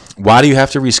problem. Why do you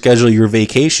have to reschedule your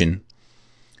vacation?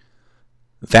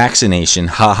 Vaccination,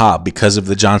 haha, because of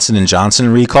the Johnson &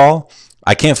 Johnson recall?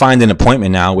 I can't find an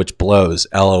appointment now, which blows,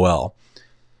 LOL.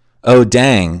 Oh,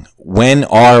 dang.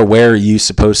 Where were you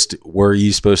supposed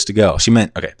to go? She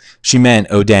meant,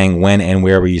 oh, dang, when and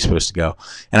where were you supposed to go?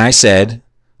 And I said,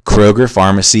 Kroger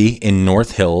Pharmacy in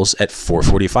North Hills at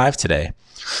 4:45 today.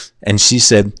 And she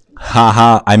said,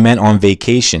 haha, I meant on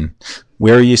vacation.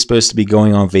 Where are you supposed to be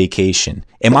going on vacation?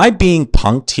 Am I being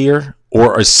punked here?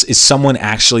 Or is someone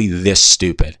actually this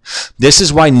stupid? This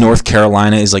is why North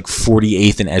Carolina is like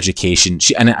 48th in education.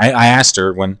 I asked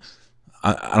her when,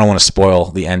 I don't want to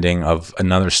spoil the ending of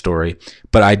another story,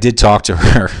 but I did talk to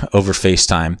her over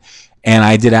FaceTime. And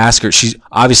I did ask her, she's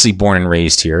obviously born and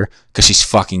raised here because she's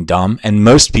fucking dumb. And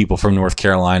most people from North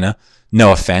Carolina,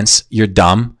 no offense, you're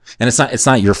dumb. And it's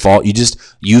not your fault.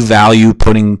 You value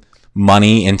putting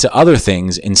money into other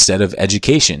things instead of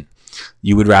education.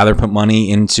 You would rather put money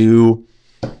into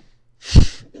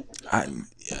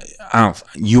UNC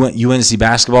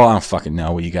basketball. I don't fucking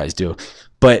know what you guys do.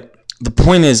 But the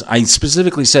point is, I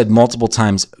specifically said multiple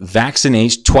times,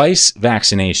 twice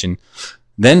vaccination,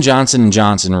 then Johnson &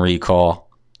 Johnson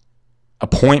recall,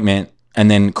 appointment,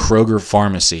 and then Kroger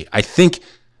Pharmacy. I think,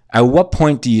 at what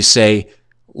point do you say,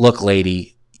 look,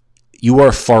 lady, you are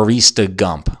Farista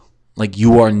Gump. Like,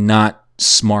 you are not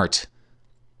smart.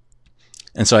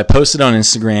 And so I posted on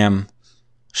Instagram.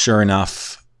 Sure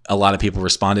enough, a lot of people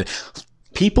responded.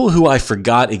 People who I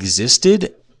forgot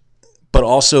existed, but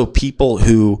also people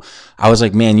who I was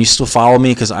like, man, you still follow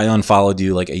me? Because I unfollowed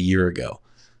you like a year ago.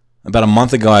 About a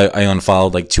month ago, I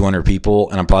unfollowed like 200 people,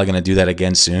 and I'm probably going to do that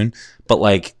again soon. But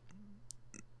like,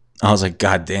 I was like,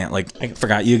 God damn, like I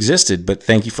forgot you existed, but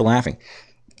thank you for laughing.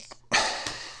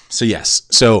 So yes,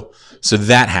 so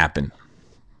that happened.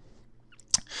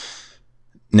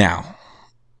 Now,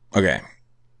 okay,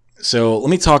 so let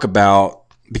me talk about,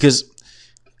 because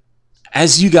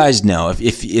as you guys know, if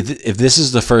this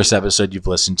is the first episode you've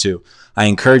listened to, I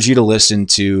encourage you to listen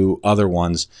to other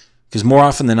ones, because more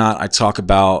often than not, I talk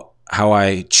about how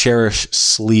I cherish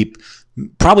sleep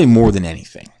probably more than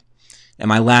anything. And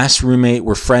my last roommate,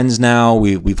 we're friends now.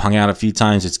 We've hung out a few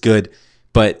times. It's good.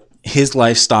 But his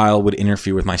lifestyle would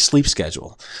interfere with my sleep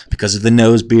schedule because of the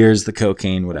nose beers, the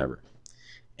cocaine, whatever.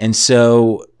 And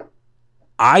so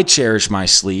I cherish my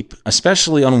sleep,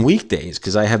 especially on weekdays,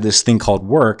 because I have this thing called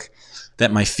work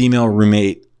that my female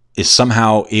roommate is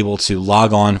somehow able to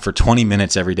log on for 20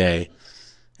 minutes every day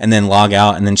and then log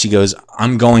out. And then she goes,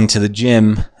 I'm going to the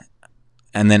gym,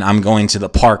 and then I'm going to the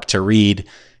park to read.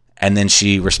 And then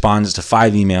she responds to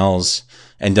 5 emails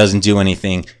and doesn't do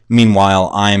anything. Meanwhile,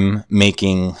 I'm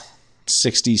making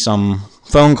 60 some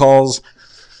phone calls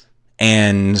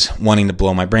and wanting to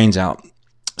blow my brains out.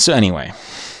 So anyway,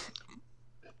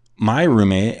 my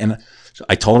roommate, and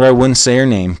I told her I wouldn't say her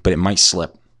name, but it might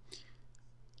slip,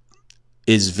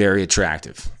 is very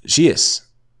attractive. She is.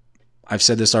 I've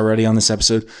said this already on this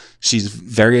episode. She's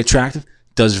very attractive,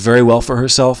 does very well for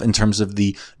herself in terms of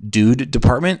the dude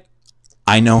department.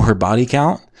 I know her body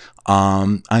count.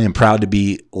 I am proud to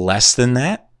be less than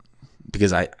that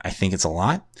because I think it's a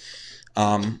lot.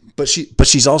 But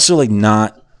she's also like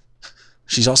not,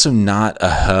 she's also not a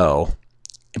hoe.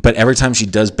 But every time she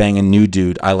does bang a new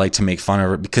dude, I like to make fun of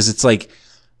her because it's like,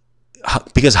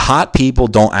 because hot people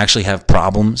don't actually have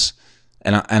problems.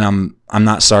 And I'm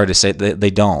not sorry to say that they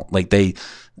don't. Like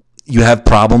you have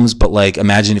problems, but like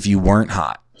imagine if you weren't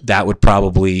hot, that would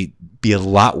probably be a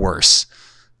lot worse.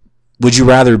 Would you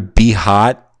rather be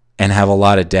hot and have a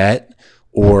lot of debt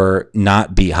or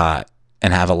not be hot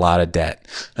and have a lot of debt?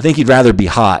 I think you'd rather be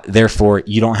hot. Therefore,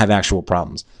 you don't have actual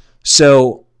problems.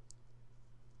 So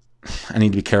I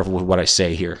need to be careful with what I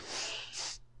say here.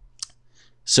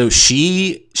 So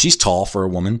she's tall for a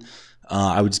woman.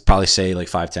 I would probably say like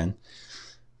 5'10",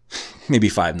 maybe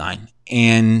 5'9".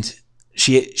 And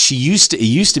it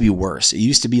used to be worse. It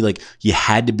used to be like you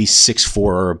had to be 6'4"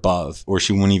 or above, or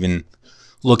she wouldn't even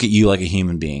look at you like a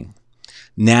human being.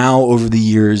 Now, over the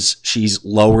years, she's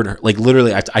lowered her, like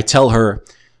literally, I tell her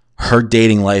her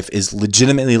dating life is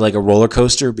legitimately like a roller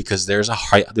coaster because there's a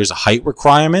height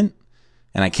requirement,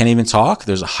 and I can't even talk.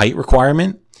 There's a height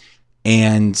requirement,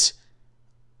 and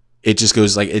it just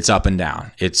goes like it's up and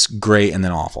down. It's great and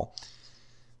then awful.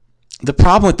 The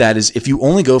problem with that is if you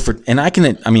only go for, and I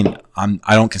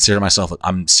don't consider myself,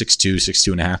 I'm 6'2",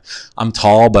 6'2.5". I'm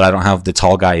tall, but I don't have the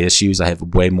tall guy issues. I have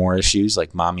way more issues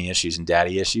like mommy issues and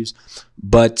daddy issues.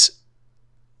 But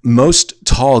most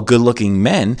tall, good looking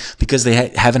men, because they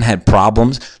haven't had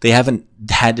problems, they haven't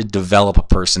had to develop a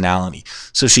personality.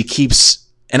 So she keeps,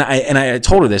 and I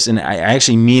told her this, and I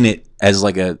actually mean it as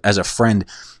a friend.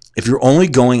 If you're only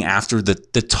going after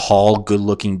the tall,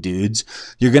 good-looking dudes,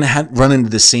 you're going to run into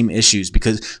the same issues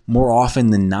because more often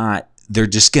than not, they're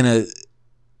just going to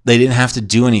 – they didn't have to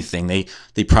do anything. They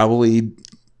made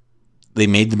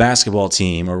the basketball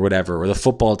team or whatever, or the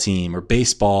football team or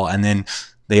baseball, and then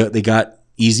they got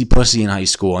easy pussy in high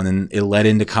school, and then it led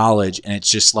into college, and it's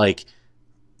just like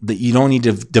that you don't need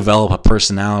to develop a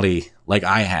personality like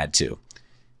I had to.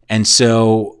 And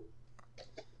so –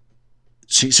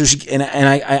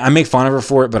 I make fun of her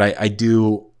for it, but I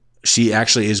do. She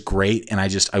actually is great, and I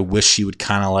wish she would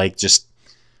kind of like just,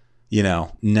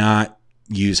 not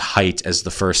use height as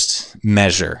the first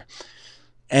measure.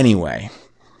 Anyway,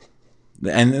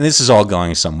 and this is all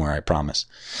going somewhere, I promise.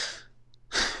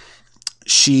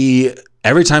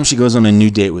 Every time she goes on a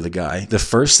new date with a guy, the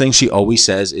first thing she always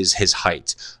says is his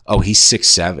height. Oh, he's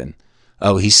 6'7".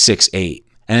 Oh, he's 6'8".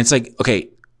 And it's like, okay,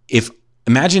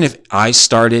 imagine if I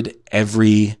started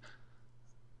every,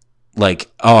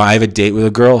 like, oh, I have a date with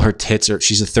a girl, her tits are,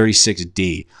 she's a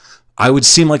 36D. I would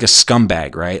seem like a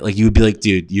scumbag, right? Like, you would be like,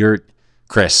 dude, you're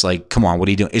Chris, like, come on, what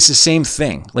are you doing? It's the same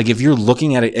thing. Like, if you're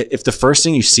looking at it, if the first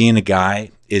thing you see in a guy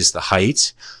is the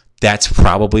height, that's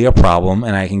probably a problem,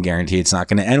 and I can guarantee it's not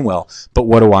going to end well. But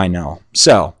what do I know?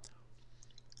 So,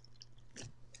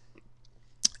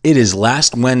 it is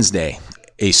last Wednesday.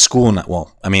 A school night,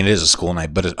 well, I mean, it is a school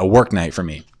night, but a work night for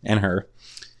me and her.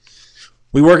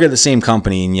 We work at the same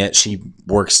company, and yet she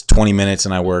works 20 minutes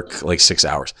and I work like 6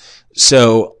 hours.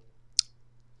 So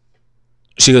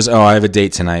she goes, "Oh, I have a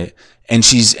date tonight." And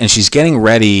she's getting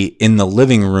ready in the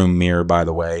living room mirror, by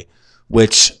the way,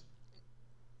 which,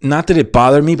 not that it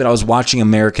bothered me, but I was watching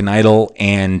American Idol,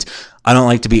 and I don't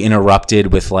like to be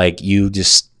interrupted with like you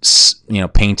just,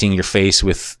 painting your face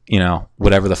with,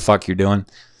 whatever the fuck you're doing.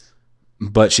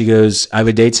 But she goes, "I have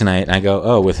a date tonight." And I go,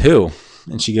 "Oh, with who?"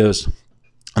 And she goes,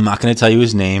 "I'm not going to tell you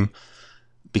his name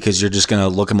because you're just going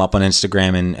to look him up on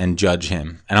Instagram and judge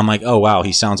him." And I'm like, "Oh, wow,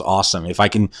 he sounds awesome. If I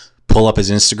can pull up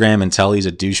his Instagram and tell he's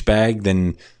a douchebag,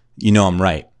 then I'm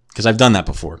right." Because I've done that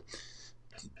before.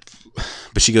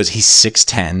 But she goes, "He's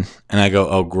 6'10". And I go,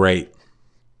 "Oh, great.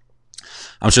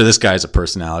 I'm sure this guy has a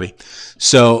personality."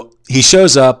 So he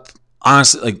shows up,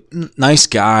 honestly, like, nice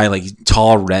guy, like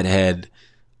tall redhead.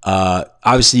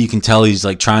 Obviously you can tell he's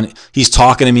like he's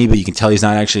talking to me, but you can tell he's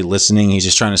not actually listening. He's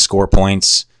just trying to score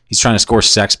points. He's trying to score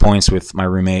sex points with my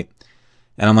roommate.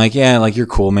 And I'm like, "Yeah, like, you're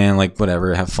cool, man. Like,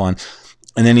 whatever, have fun."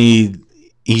 And then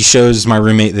he shows my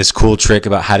roommate this cool trick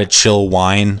about how to chill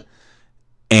wine.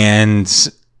 And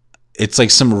it's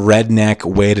like some redneck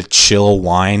way to chill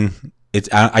wine.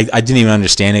 I didn't even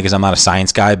understand it because I'm not a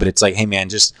science guy, but it's like, "Hey man,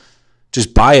 just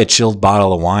buy a chilled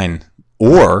bottle of wine.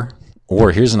 Or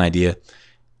here's an idea.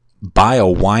 Buy a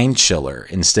wine chiller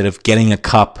instead of getting a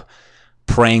cup,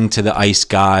 praying to the ice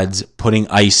gods, putting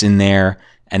ice in there,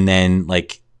 and then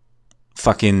like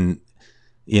fucking,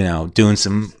 doing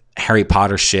some Harry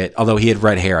Potter shit." Although he had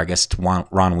red hair, I guess it's Ron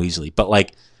Weasley. But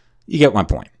like, you get my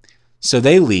point. So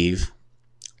they leave,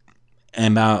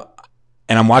 and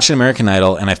I'm watching American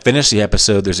Idol, and I finished the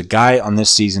episode. There's a guy on this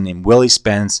season named Willie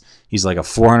Spence. He's like a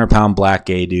 400-pound black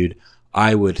gay dude.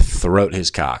 I would throat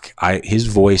his cock. His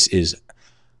voice is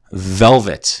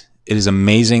velvet. It is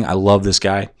amazing. I love this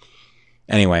guy.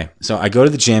 Anyway, so I go to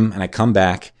the gym, and I come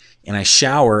back, and I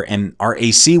shower, and our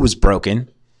AC was broken.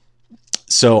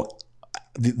 So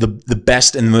the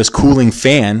best and the most cooling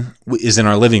fan is in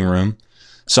our living room.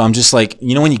 So I'm just like,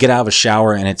 when you get out of a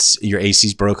shower and your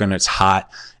AC's broken, it's hot,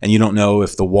 and you don't know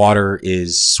if the water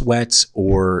is sweat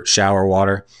or shower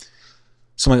water.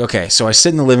 So I'm like, okay. So I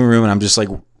sit in the living room, and I'm just like,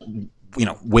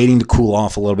 waiting to cool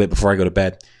off a little bit before I go to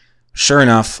bed. Sure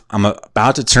enough, I'm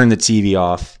about to turn the TV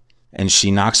off, and she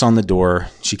knocks on the door.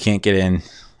 She can't get in,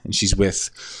 and she's with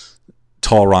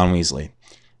tall Ron Weasley.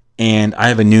 And I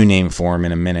have a new name for him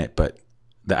in a minute, but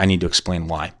I need to explain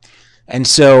why. And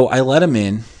so I let him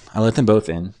in. I let them both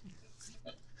in.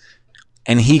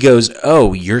 And he goes,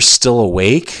 "Oh, you're still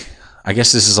awake? I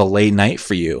guess this is a late night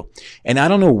for you." And I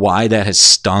don't know why that has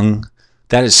stung.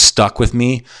 That has stuck with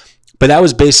me. But that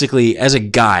was basically, as a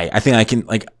guy, I think I can,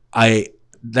 like,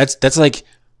 that's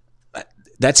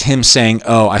him saying,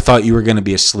 "Oh, I thought you were going to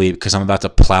be asleep because I'm about to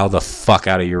plow the fuck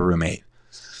out of your roommate."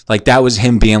 Like, that was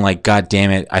him being like, "God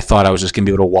damn it, I thought I was just going to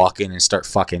be able to walk in and start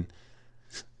fucking."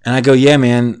 And I go, "Yeah,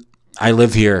 man, I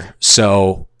live here.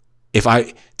 So if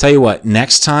I tell you what,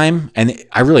 next time," and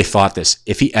I really thought this,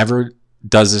 if he ever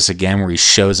does this again where he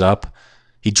shows up,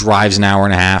 he drives an hour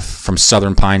and a half from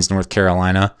Southern Pines, North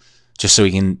Carolina, just so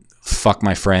he can fuck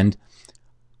my friend.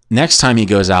 Next time he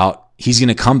goes out, he's going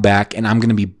to come back, and I'm going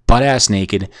to be butt ass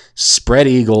naked, spread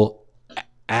eagle,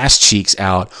 ass cheeks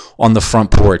out on the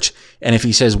front porch. And if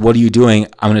he says, "What are you doing?"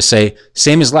 I'm going to say,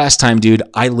 "Same as last time, dude.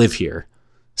 I live here.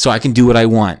 So I can do what I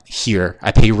want here.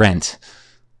 I pay rent.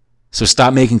 So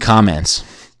stop making comments."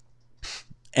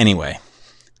 Anyway.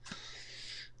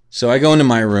 So I go into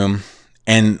my room,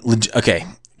 and okay.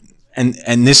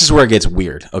 And this is where it gets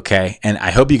weird, okay? And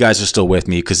I hope you guys are still with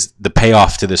me because the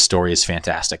payoff to this story is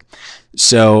fantastic.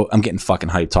 So I'm getting fucking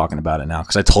hyped talking about it now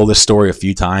because I told this story a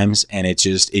few times, and it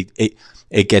just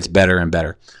it gets better and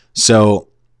better. So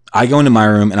I go into my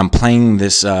room, and I'm playing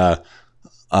this I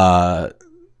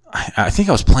think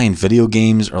I was playing video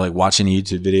games or like watching a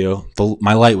YouTube video.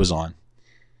 My light was on.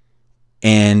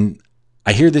 And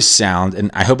I hear this sound, and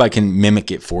I hope I can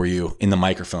mimic it for you in the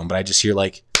microphone, but I just hear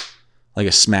like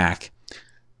a smack.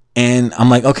 And I'm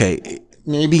like, okay,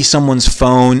 maybe someone's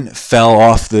phone fell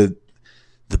off the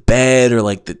bed or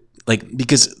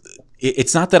because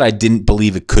it's not that I didn't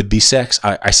believe it could be sex.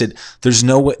 I said, there's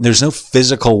no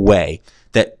physical way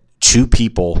that two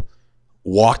people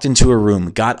walked into a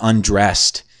room, got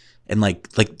undressed, and like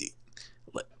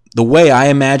the way I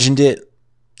imagined it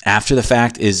after the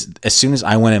fact is as soon as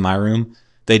I went in my room,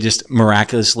 they just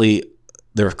miraculously,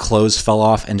 their clothes fell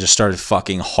off and just started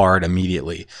fucking hard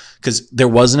immediately because there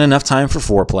wasn't enough time for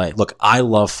foreplay. Look, I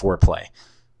love foreplay.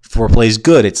 Foreplay is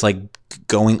good. It's like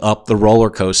going up the roller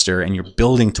coaster and you're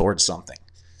building towards something.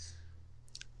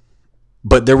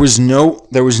 But there was no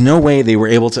way they were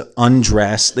able to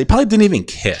undress. They probably didn't even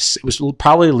kiss. It was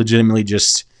probably legitimately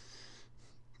just,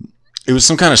 it was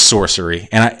some kind of sorcery.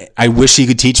 And I wish he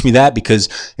could teach me that, because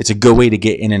it's a good way to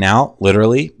get in and out,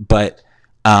 literally. But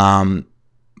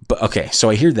okay, so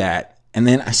I hear that, and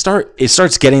then it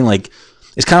starts getting like,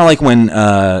 it's kind of like when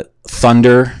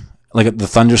thunder, like the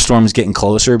thunderstorm is getting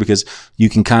closer, because you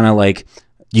can kind of like,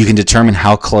 you can determine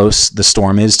how close the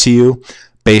storm is to you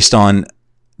based on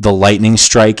the lightning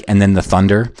strike and then the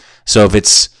thunder. So if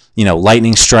it's,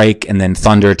 lightning strike and then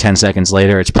thunder 10 seconds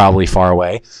later, it's probably far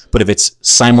away. But if it's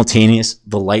simultaneous,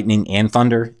 the lightning and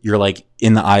thunder, you're like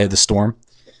in the eye of the storm.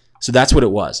 So that's what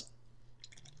it was.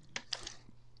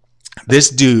 This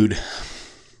dude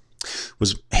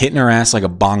was hitting her ass like a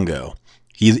bongo.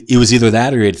 It was either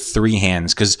that or he had three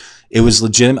hands, because it was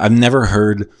legitimate. I've never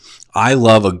heard. I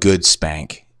love a good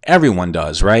spank. Everyone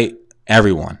does, right?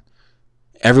 Everyone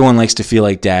likes to feel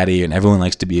like daddy, and everyone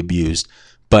likes to be abused.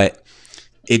 But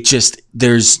it just,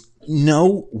 there's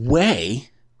no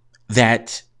way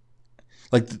that,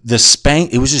 like, the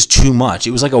spank, it was just too much.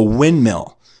 It was like a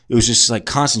windmill. It was just like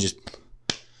constant, just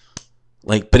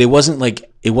like, but it wasn't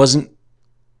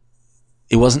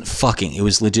fucking. It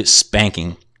was legit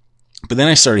spanking. But then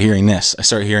I started hearing this. I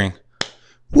started hearing,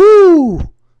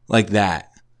 woo, like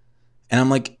that. And I'm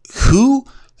like, who?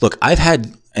 Look, I've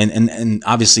had, and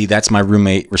obviously that's my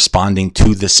roommate responding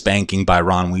to the spanking by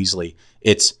Ron Weasley.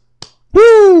 It's,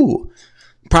 woo,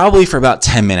 probably for about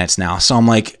 10 minutes now. So I'm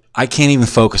like, I can't even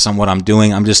focus on what I'm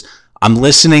doing. I'm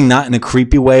listening, not in a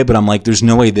creepy way, but I'm like, there's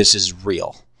no way this is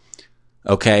real.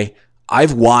 Okay?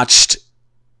 I've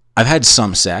had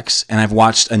some sex, and I've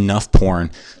watched enough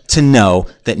porn to know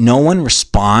that no one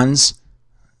responds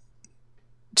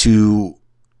to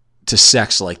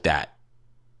sex like that.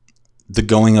 The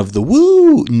going of the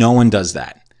woo, no one does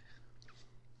that.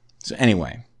 So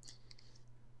anyway,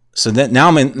 so that now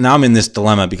I'm in this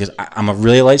dilemma, because I'm a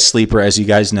really light sleeper, as you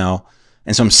guys know,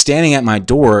 and so I'm standing at my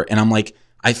door, and I'm like,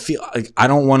 I feel like I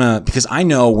don't want to, because I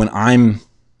know when I'm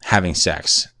having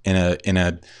sex in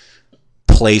a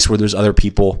place where there's other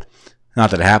people.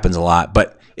 Not that it happens a lot,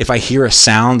 but if I hear a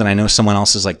sound and I know someone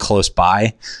else is like close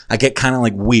by, I get kind of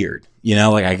like weird,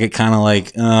 like I get kind of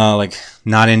like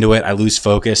not into it. I lose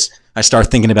focus. I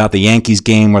start thinking about the Yankees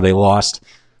game where they lost.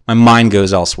 My mind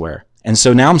goes elsewhere. And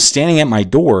so now I'm standing at my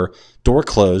door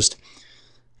closed,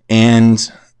 and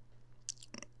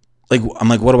like, I'm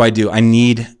like, what do I do? I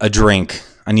need a drink.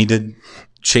 I need to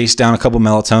chase down a couple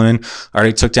melatonin. I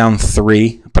already took down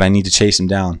 3, but I need to chase them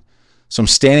down. So I'm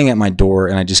standing at my door,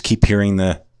 and I just keep hearing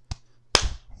the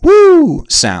woo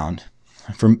sound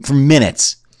for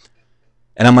minutes.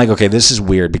 And I'm like, okay, this is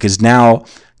weird, because now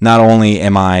not only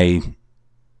am I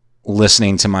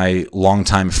listening to my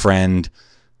longtime friend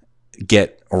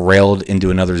get railed into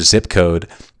another zip code,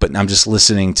 but I'm just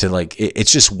listening to, like,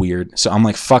 it's just weird. So I'm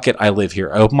like, fuck it, I live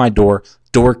here. I open my door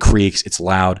creaks, it's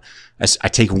loud. I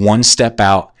take one step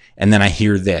out, and then I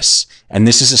hear this. And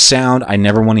this is a sound I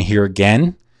never want to hear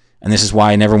again. And this is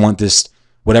why I never want this,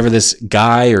 whatever this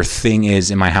guy or thing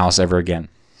is, in my house ever again.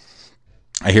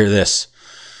 I hear this.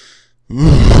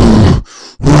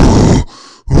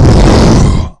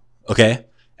 Okay?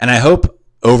 And I hope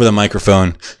over the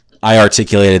microphone I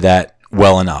articulated that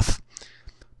well enough.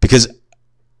 Because,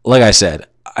 like I said,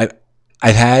 I've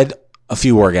had a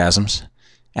few orgasms,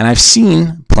 and I've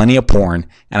seen plenty of porn,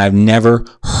 and I've never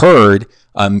heard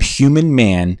a human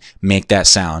man make that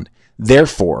sound.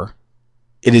 Therefore,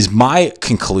 it is my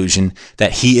conclusion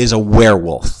that he is a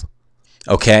werewolf.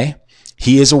 Okay?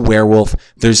 He is a werewolf.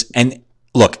 And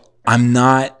look, I'm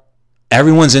not,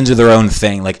 everyone's into their own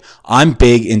thing. Like, I'm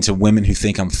big into women who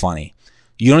think I'm funny.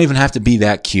 You don't even have to be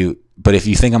that cute, but if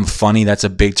you think I'm funny, that's a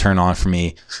big turn on for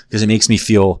me, because it makes me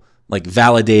feel like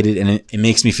validated, and it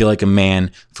makes me feel like a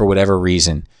man for whatever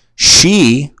reason.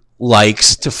 She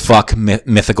likes to fuck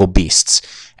mythical beasts.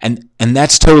 And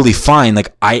that's totally fine.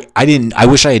 Like, I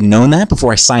wish I had known that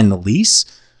before I signed the lease.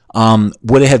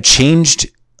 Would it have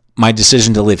changed my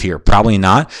decision to live here? Probably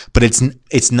not. But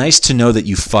it's nice to know that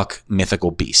you fuck mythical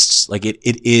beasts. Like,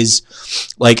 it is,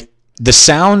 like, the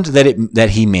sound that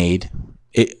he made.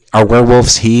 Are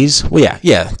werewolves he's? Well,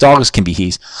 yeah. Dogs can be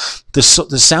he's. The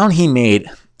sound he made.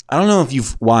 I don't know if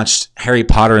you've watched Harry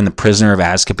Potter and the Prisoner of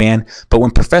Azkaban, but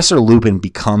when Professor Lupin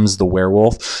becomes the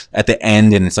werewolf at the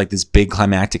end, and it's like this big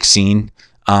climactic scene,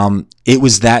 it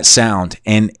was that sound,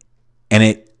 and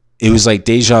it was like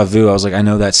deja vu. I was like, I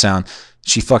know that sound.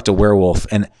 She fucked a werewolf,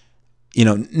 and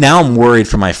now I'm worried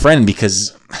for my friend,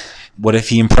 because what if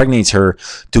he impregnates her?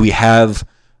 Do we have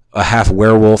a half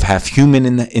werewolf, half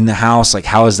human in the house? Like,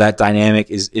 how is that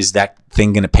dynamic? Is that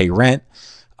thing going to pay rent?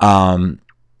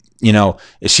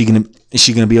 is she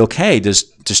gonna be okay?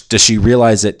 Does she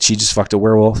realize that she just fucked a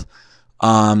werewolf?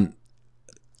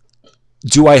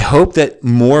 Do I hope that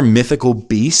more mythical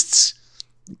beasts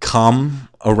come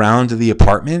around to the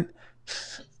apartment?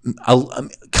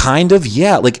 Kind of,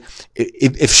 yeah. Like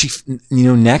if she,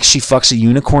 next she fucks a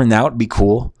unicorn, that would be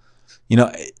cool.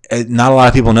 Not a lot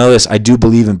of people know this. I do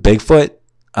believe in Bigfoot.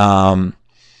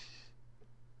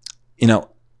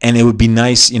 And it would be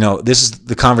nice, this is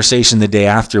the conversation the day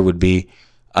after would be,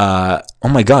 oh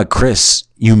my God, Chris,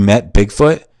 you met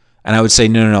Bigfoot? And I would say,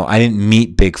 no, I didn't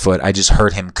meet Bigfoot. I just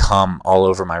heard him come all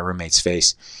over my roommate's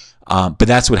face. But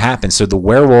that's what happened. So the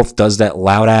werewolf does that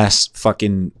loud ass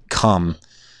fucking cum,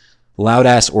 loud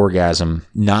ass orgasm,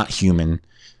 not human.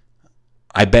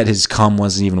 I bet his cum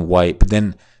wasn't even white. But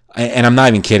then, and I'm not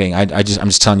even kidding. I'm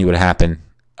just telling you what happened.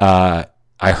 I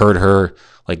heard her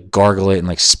like gargle it and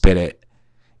like spit it.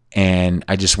 And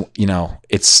I just,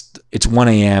 it's 1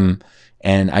 a.m.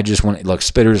 and I just want, look,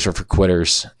 spitters are for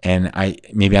quitters. And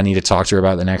maybe I need to talk to her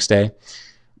about it the next day.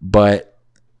 But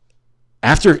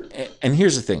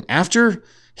here's the thing, after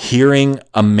hearing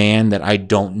a man that I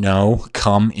don't know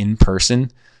come in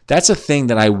person, that's a thing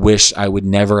that I wish I would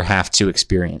never have to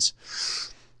experience.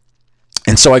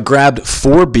 And so I grabbed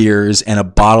 4 beers and a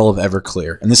bottle of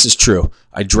Everclear. And this is true.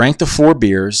 I drank the 4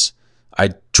 beers.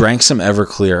 I drank some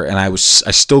Everclear, and I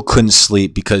still couldn't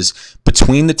sleep because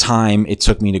between the time it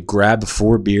took me to grab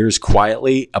 4 beers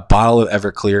quietly, a bottle of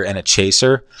Everclear, and a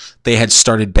chaser, they had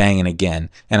started banging again,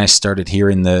 and I started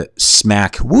hearing the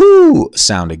smack woo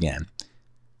sound again.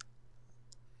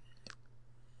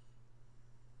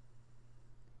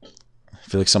 I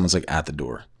feel like someone's like at the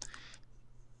door.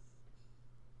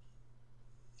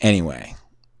 Anyway.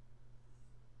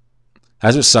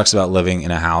 That's what sucks about living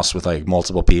in a house with like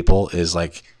multiple people is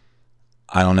like,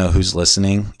 I don't know who's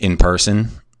listening in person.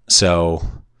 So,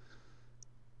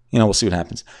 we'll see what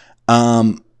happens.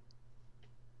 And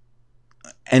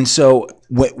so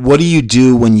what do you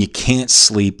do when you can't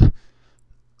sleep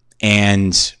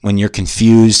and when you're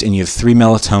confused and you have 3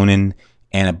 melatonin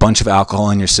and a bunch of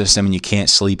alcohol in your system and you can't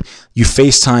sleep? You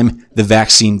FaceTime the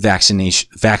vaccine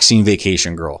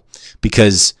vacation girl,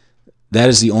 because that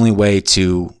is the only way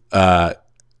to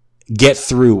get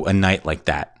through a night like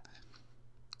that.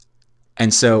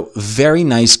 And so, very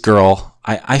nice girl.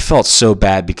 I felt so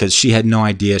bad because she had no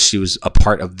idea she was a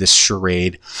part of this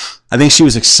charade. I think she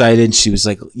was excited. She was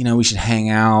like, we should hang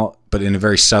out, but in a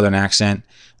very Southern accent.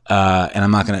 And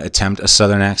I'm not going to attempt a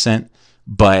Southern accent,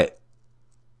 but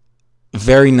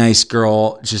very nice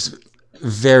girl, just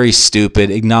very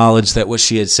stupid. Acknowledged that what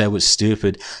she had said was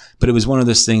stupid, but it was one of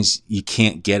those things you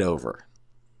can't get over.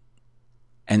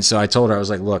 And so I told her, I was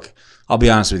like, look, I'll be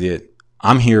honest with you.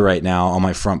 I'm here right now on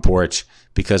my front porch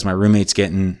because my roommate's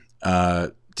getting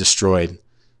destroyed.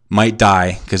 Might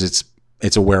die because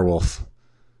it's a werewolf.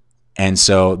 And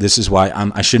so this is why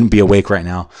I shouldn't be awake right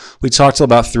now. We talked till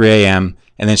about 3 a.m.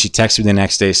 And then she texted me the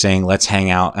next day saying, let's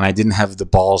hang out. And I didn't have the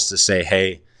balls to say,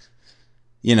 hey,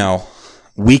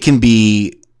 we can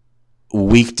be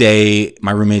weekday,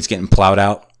 my roommate's getting plowed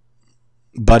out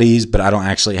buddies, but I don't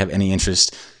actually have any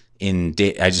interest in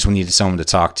date. I just needed someone to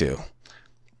talk to.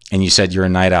 And you said you're a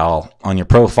night owl on your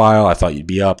profile. I thought you'd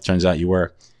be up. Turns out you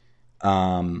were.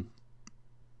 And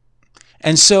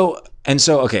so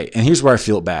okay. And here's where I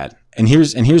feel bad. And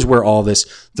here's where all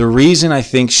this, the reason I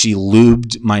think she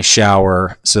lubed my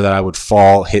shower so that I would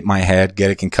fall, hit my head,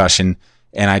 get a concussion,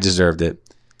 and I deserved it.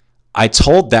 I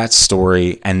told that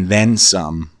story and then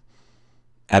some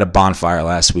at a bonfire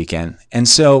last weekend. And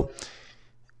so,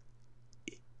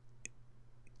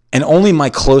 and only my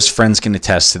close friends can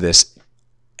attest to this.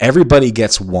 Everybody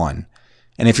gets one.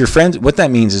 And if you're friends, what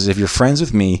that means is if you're friends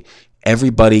with me,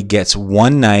 everybody gets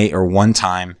one night or one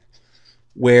time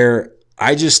where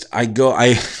I'm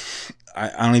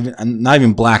not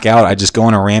even black out. I just go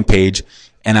on a rampage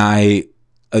and I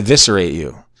eviscerate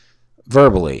you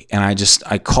verbally. And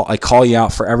I call you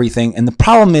out for everything. And the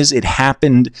problem is it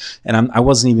happened and I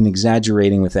wasn't even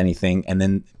exaggerating with anything. And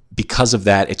then because of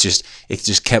that, it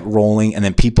just kept rolling, and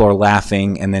then people are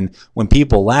laughing. And then when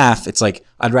people laugh, it's like,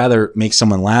 I'd rather make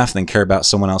someone laugh than care about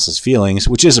someone else's feelings,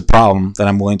 which is a problem that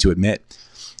I'm willing to admit.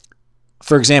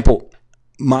 For example,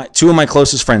 two of my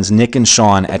closest friends, Nick and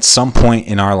Sean, at some point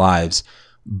in our lives,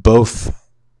 both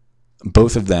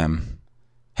of them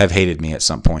have hated me at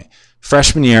some point.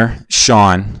 Freshman year,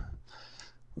 Sean,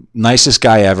 nicest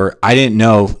guy ever. I didn't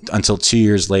know until 2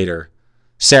 years later.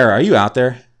 Sarah, are you out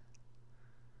there?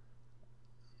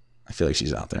 I feel like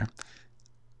she's out there.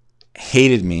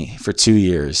 Hated me for 2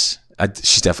 years.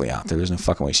 She's definitely out there. There's no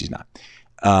fucking way she's not.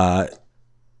 I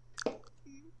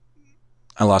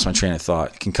lost my train of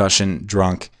thought. Concussion,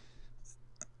 drunk.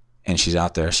 and she's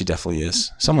out there. She definitely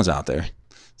is. Someone's out there.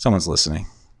 Someone's listening.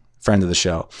 Friend of the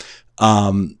show.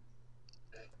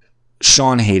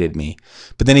 Sean hated me,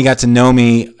 but then he got to know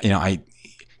me.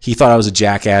 He thought I was a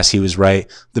jackass. He was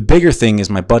right. The bigger thing is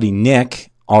my buddy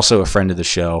Nick, also a friend of the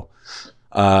show,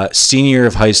 senior year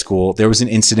of high school, there was an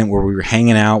incident where we were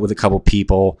hanging out with a couple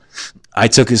people. I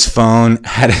took his phone,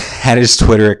 had his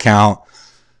Twitter account.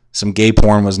 Some gay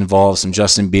porn was involved. Some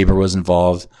Justin Bieber was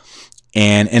involved.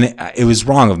 And it was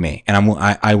wrong of me. And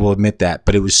I will admit that.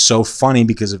 But it was so funny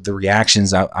because of the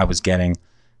reactions I was getting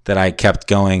that I kept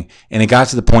going. And it got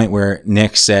to the point where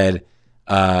Nick said,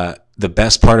 the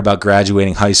best part about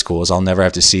graduating high school is I'll never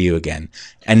have to see you again.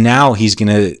 And now he's going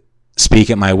to speak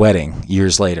at my wedding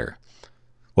years later.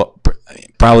 Well,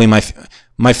 probably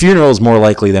my funeral is more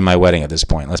likely than my wedding at this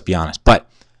point, let's be honest. But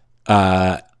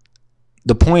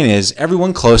the point is,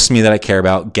 everyone close to me that I care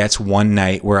about gets one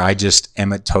night where I just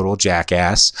am a total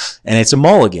jackass, and it's a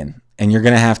mulligan. And you're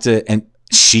going to have to, and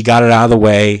she got it out of the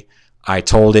way. I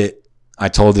told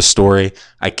the story.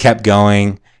 I kept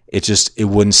going. It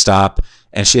wouldn't stop.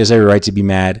 And she has every right to be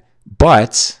mad.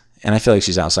 But, and I feel like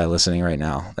she's outside listening right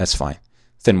now. That's fine.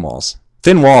 Thin walls,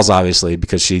 obviously,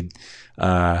 because she,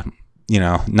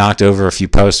 knocked over a few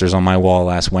posters on my wall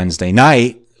last Wednesday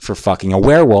night for fucking a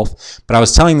werewolf. But I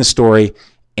was telling the story,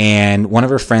 and one of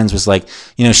her friends was like,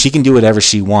 she can do whatever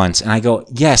she wants. And I go,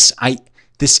 yes,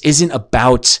 this isn't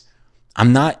about,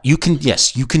 you can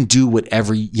do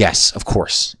whatever, yes, of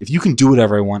course. If you can do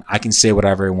whatever I want, I can say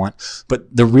whatever I want.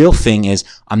 But the real thing is,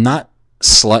 I'm not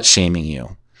slut shaming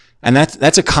you. And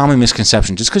that's a common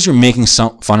misconception. Just because you're making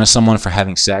fun of someone for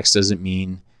having sex doesn't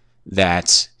mean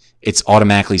that it's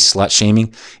automatically slut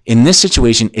shaming. In this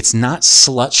situation, it's not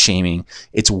slut shaming,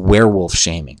 it's werewolf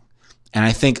shaming. And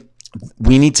I think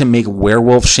we need to make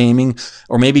werewolf shaming,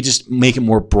 or maybe just make it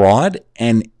more broad,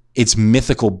 and it's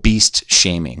mythical beast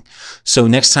shaming. So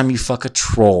next time you fuck a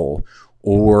troll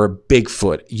or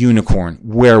Bigfoot, unicorn,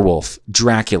 werewolf,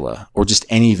 Dracula, or just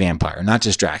any vampire, not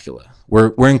just Dracula.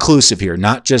 We're inclusive here,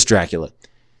 not just Dracula.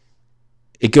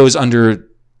 It goes under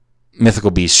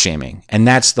mythical beast shaming. And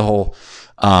that's the whole,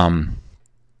 and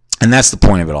that's the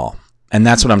point of it all. And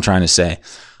that's what I'm trying to say.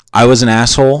 I was an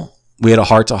asshole. We had a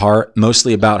heart-to-heart,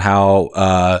 mostly about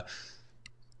how,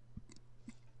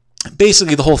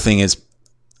 basically the whole thing is,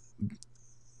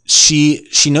 she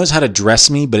knows how to dress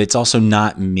me, but it's also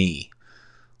not me.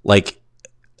 Like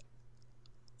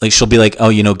she'll be like,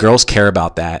 oh, girls care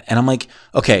about that. And I'm like,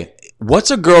 okay,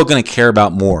 what's a girl going to care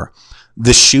about more?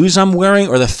 The shoes I'm wearing,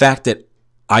 or the fact that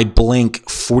I blink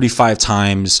 45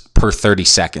 times per 30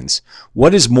 seconds?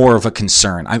 What is more of a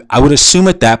concern? I would assume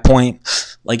at that point,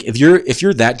 like if you're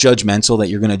that judgmental that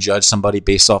you're going to judge somebody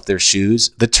based off their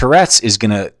shoes, the Tourette's is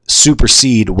going to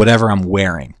supersede whatever I'm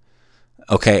wearing.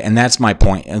 Okay, and that's my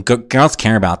point. And girls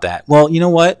care about that. Well, you know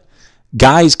what?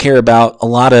 Guys care about a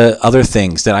lot of other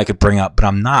things that I could bring up, but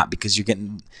I'm not, because you're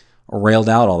getting railed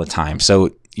out all the time. So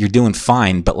you're doing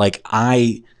fine. But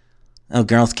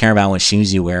girls care about what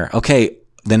shoes you wear. Okay,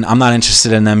 then I'm not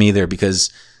interested in them either,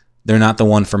 because they're not the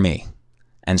one for me.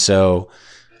 And so,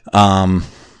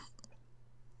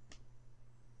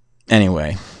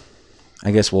 anyway,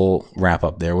 I guess we'll wrap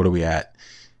up there. What are we at?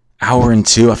 Hour and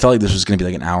 2. I felt like this was going to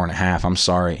be like an hour and a half. I'm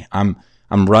sorry. I'm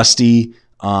rusty.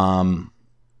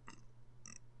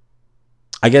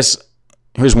 I guess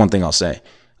here's one thing I'll say.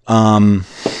 I'll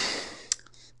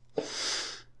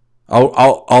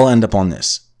end up on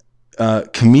this.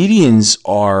 Comedians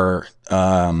are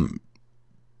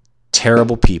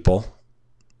terrible people.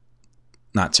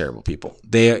 Not terrible people.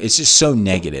 It's just so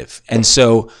negative. And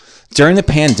so during the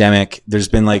pandemic, there's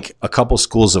been like a couple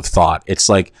schools of thought. It's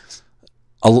like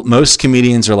most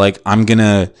comedians are like, I'm going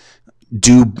to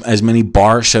do as many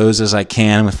bar shows as I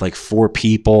can with like 4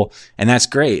 people. And that's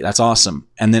great. That's awesome.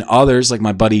 And then others, like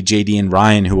my buddy JD and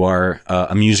Ryan, who are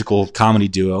a musical comedy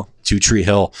duo, Two Tree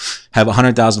Hill, have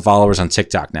 100,000 followers on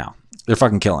TikTok now. They're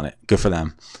fucking killing it. Good for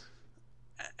them.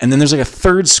 And then there's like a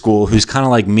third school who's kind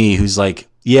of like me, who's like,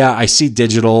 yeah, I see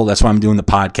digital. That's why I'm doing the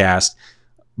podcast.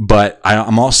 But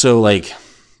I'm also like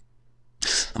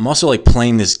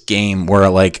playing this game where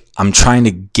like I'm trying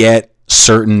to get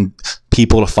certain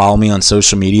people to follow me on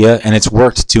social media, and it's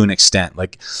worked to an extent.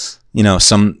 Like,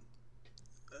 some,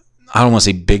 I don't want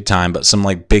to say big time, but some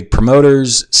like big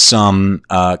promoters, some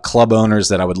club owners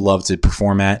that I would love to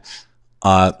perform at,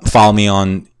 follow me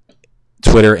on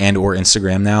Twitter and or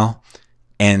Instagram now.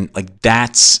 And like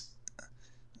that's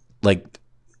like,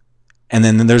 and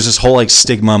then there's this whole like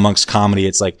stigma amongst comedy.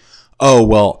 It's like, oh,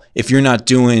 well, if you're not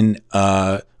doing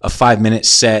a 5-minute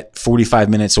set 45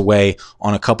 minutes away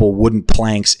on a couple wooden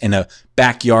planks in a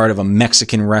backyard of a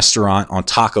Mexican restaurant on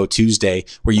Taco Tuesday,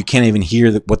 where you can't even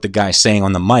hear what the guy's saying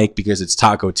on the mic because it's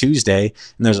Taco Tuesday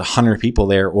and there's 100 people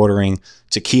there ordering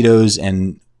taquitos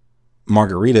and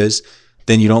margaritas,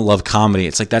 then you don't love comedy.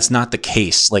 It's like, that's not the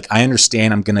case. Like, I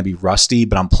understand I'm going to be rusty,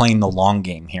 but I'm playing the long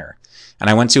game here. And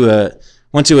I went to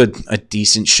a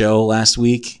decent show last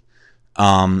week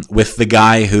with the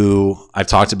guy who I've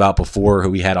talked about before,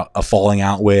 who we had a falling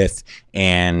out with.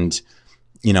 And,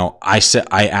 you know, I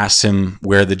asked him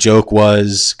where the joke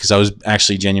was, because I was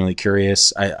actually genuinely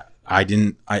curious. I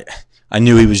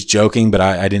knew he was joking, but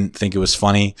I didn't think it was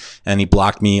funny. And he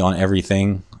blocked me on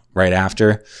everything right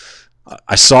after.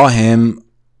 I saw him.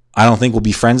 I don't think we'll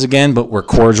be friends again, but we're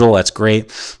cordial. That's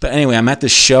great. But anyway, I'm at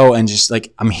this show and just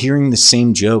like, I'm hearing the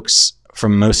same jokes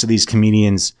from most of these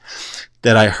comedians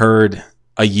that I heard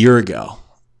a year ago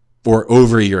or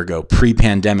over a year ago,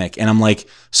 pre-pandemic. And I'm like,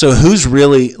 so who's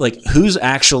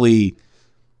actually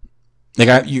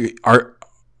like,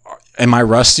 am I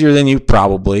rustier than you?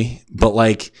 Probably. But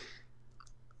like,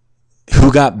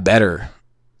 who got better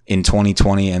in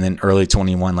 2020 and then early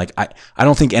 21? Like, I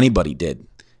don't think anybody did.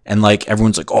 And like,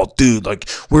 everyone's like, oh dude, like,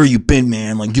 where you been,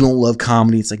 man? Like, you don't love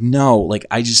comedy. It's like, no, like,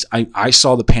 I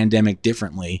saw the pandemic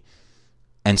differently.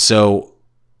 And so,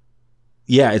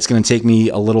 yeah, it's going to take me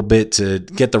a little bit to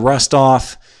get the rust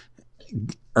off,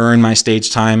 earn my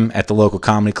stage time at the local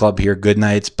comedy club here, Good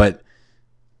Nights. But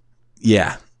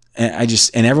yeah, and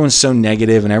everyone's so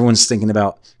negative, and everyone's thinking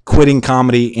about quitting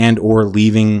comedy and or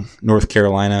leaving North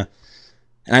Carolina.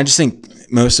 And I just think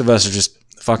most of us are just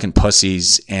fucking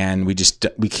pussies, and we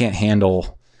can't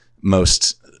handle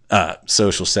most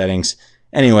social settings.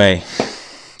 Anyway,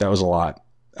 that was a lot.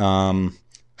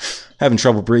 Having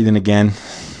trouble breathing again.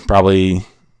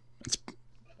 It's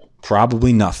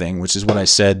probably nothing, which is what I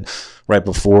said right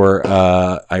before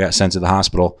I got sent to the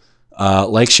hospital.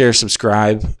 Like, share,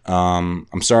 subscribe.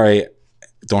 I'm sorry, I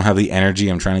don't have the energy.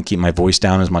 I'm trying to keep my voice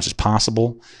down as much as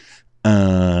possible.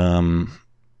 But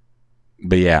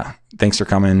yeah, thanks for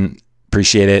coming.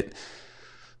 Appreciate it.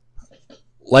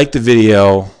 Like the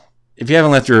video. If you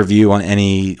haven't left a review on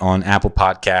Apple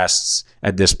Podcasts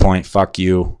at this point, fuck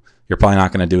you. You're probably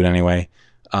not going to do it anyway.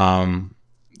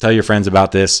 Tell your friends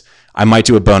about this. I might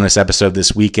do a bonus episode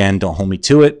this weekend. Don't hold me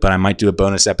to it, but I might do a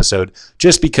bonus episode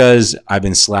just because I've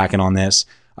been slacking on this.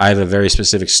 I have a very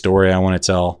specific story I want to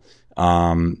tell.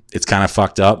 It's kind of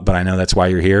fucked up, but I know that's why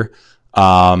you're here.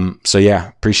 So yeah,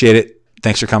 appreciate it.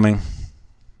 Thanks for coming.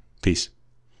 Peace.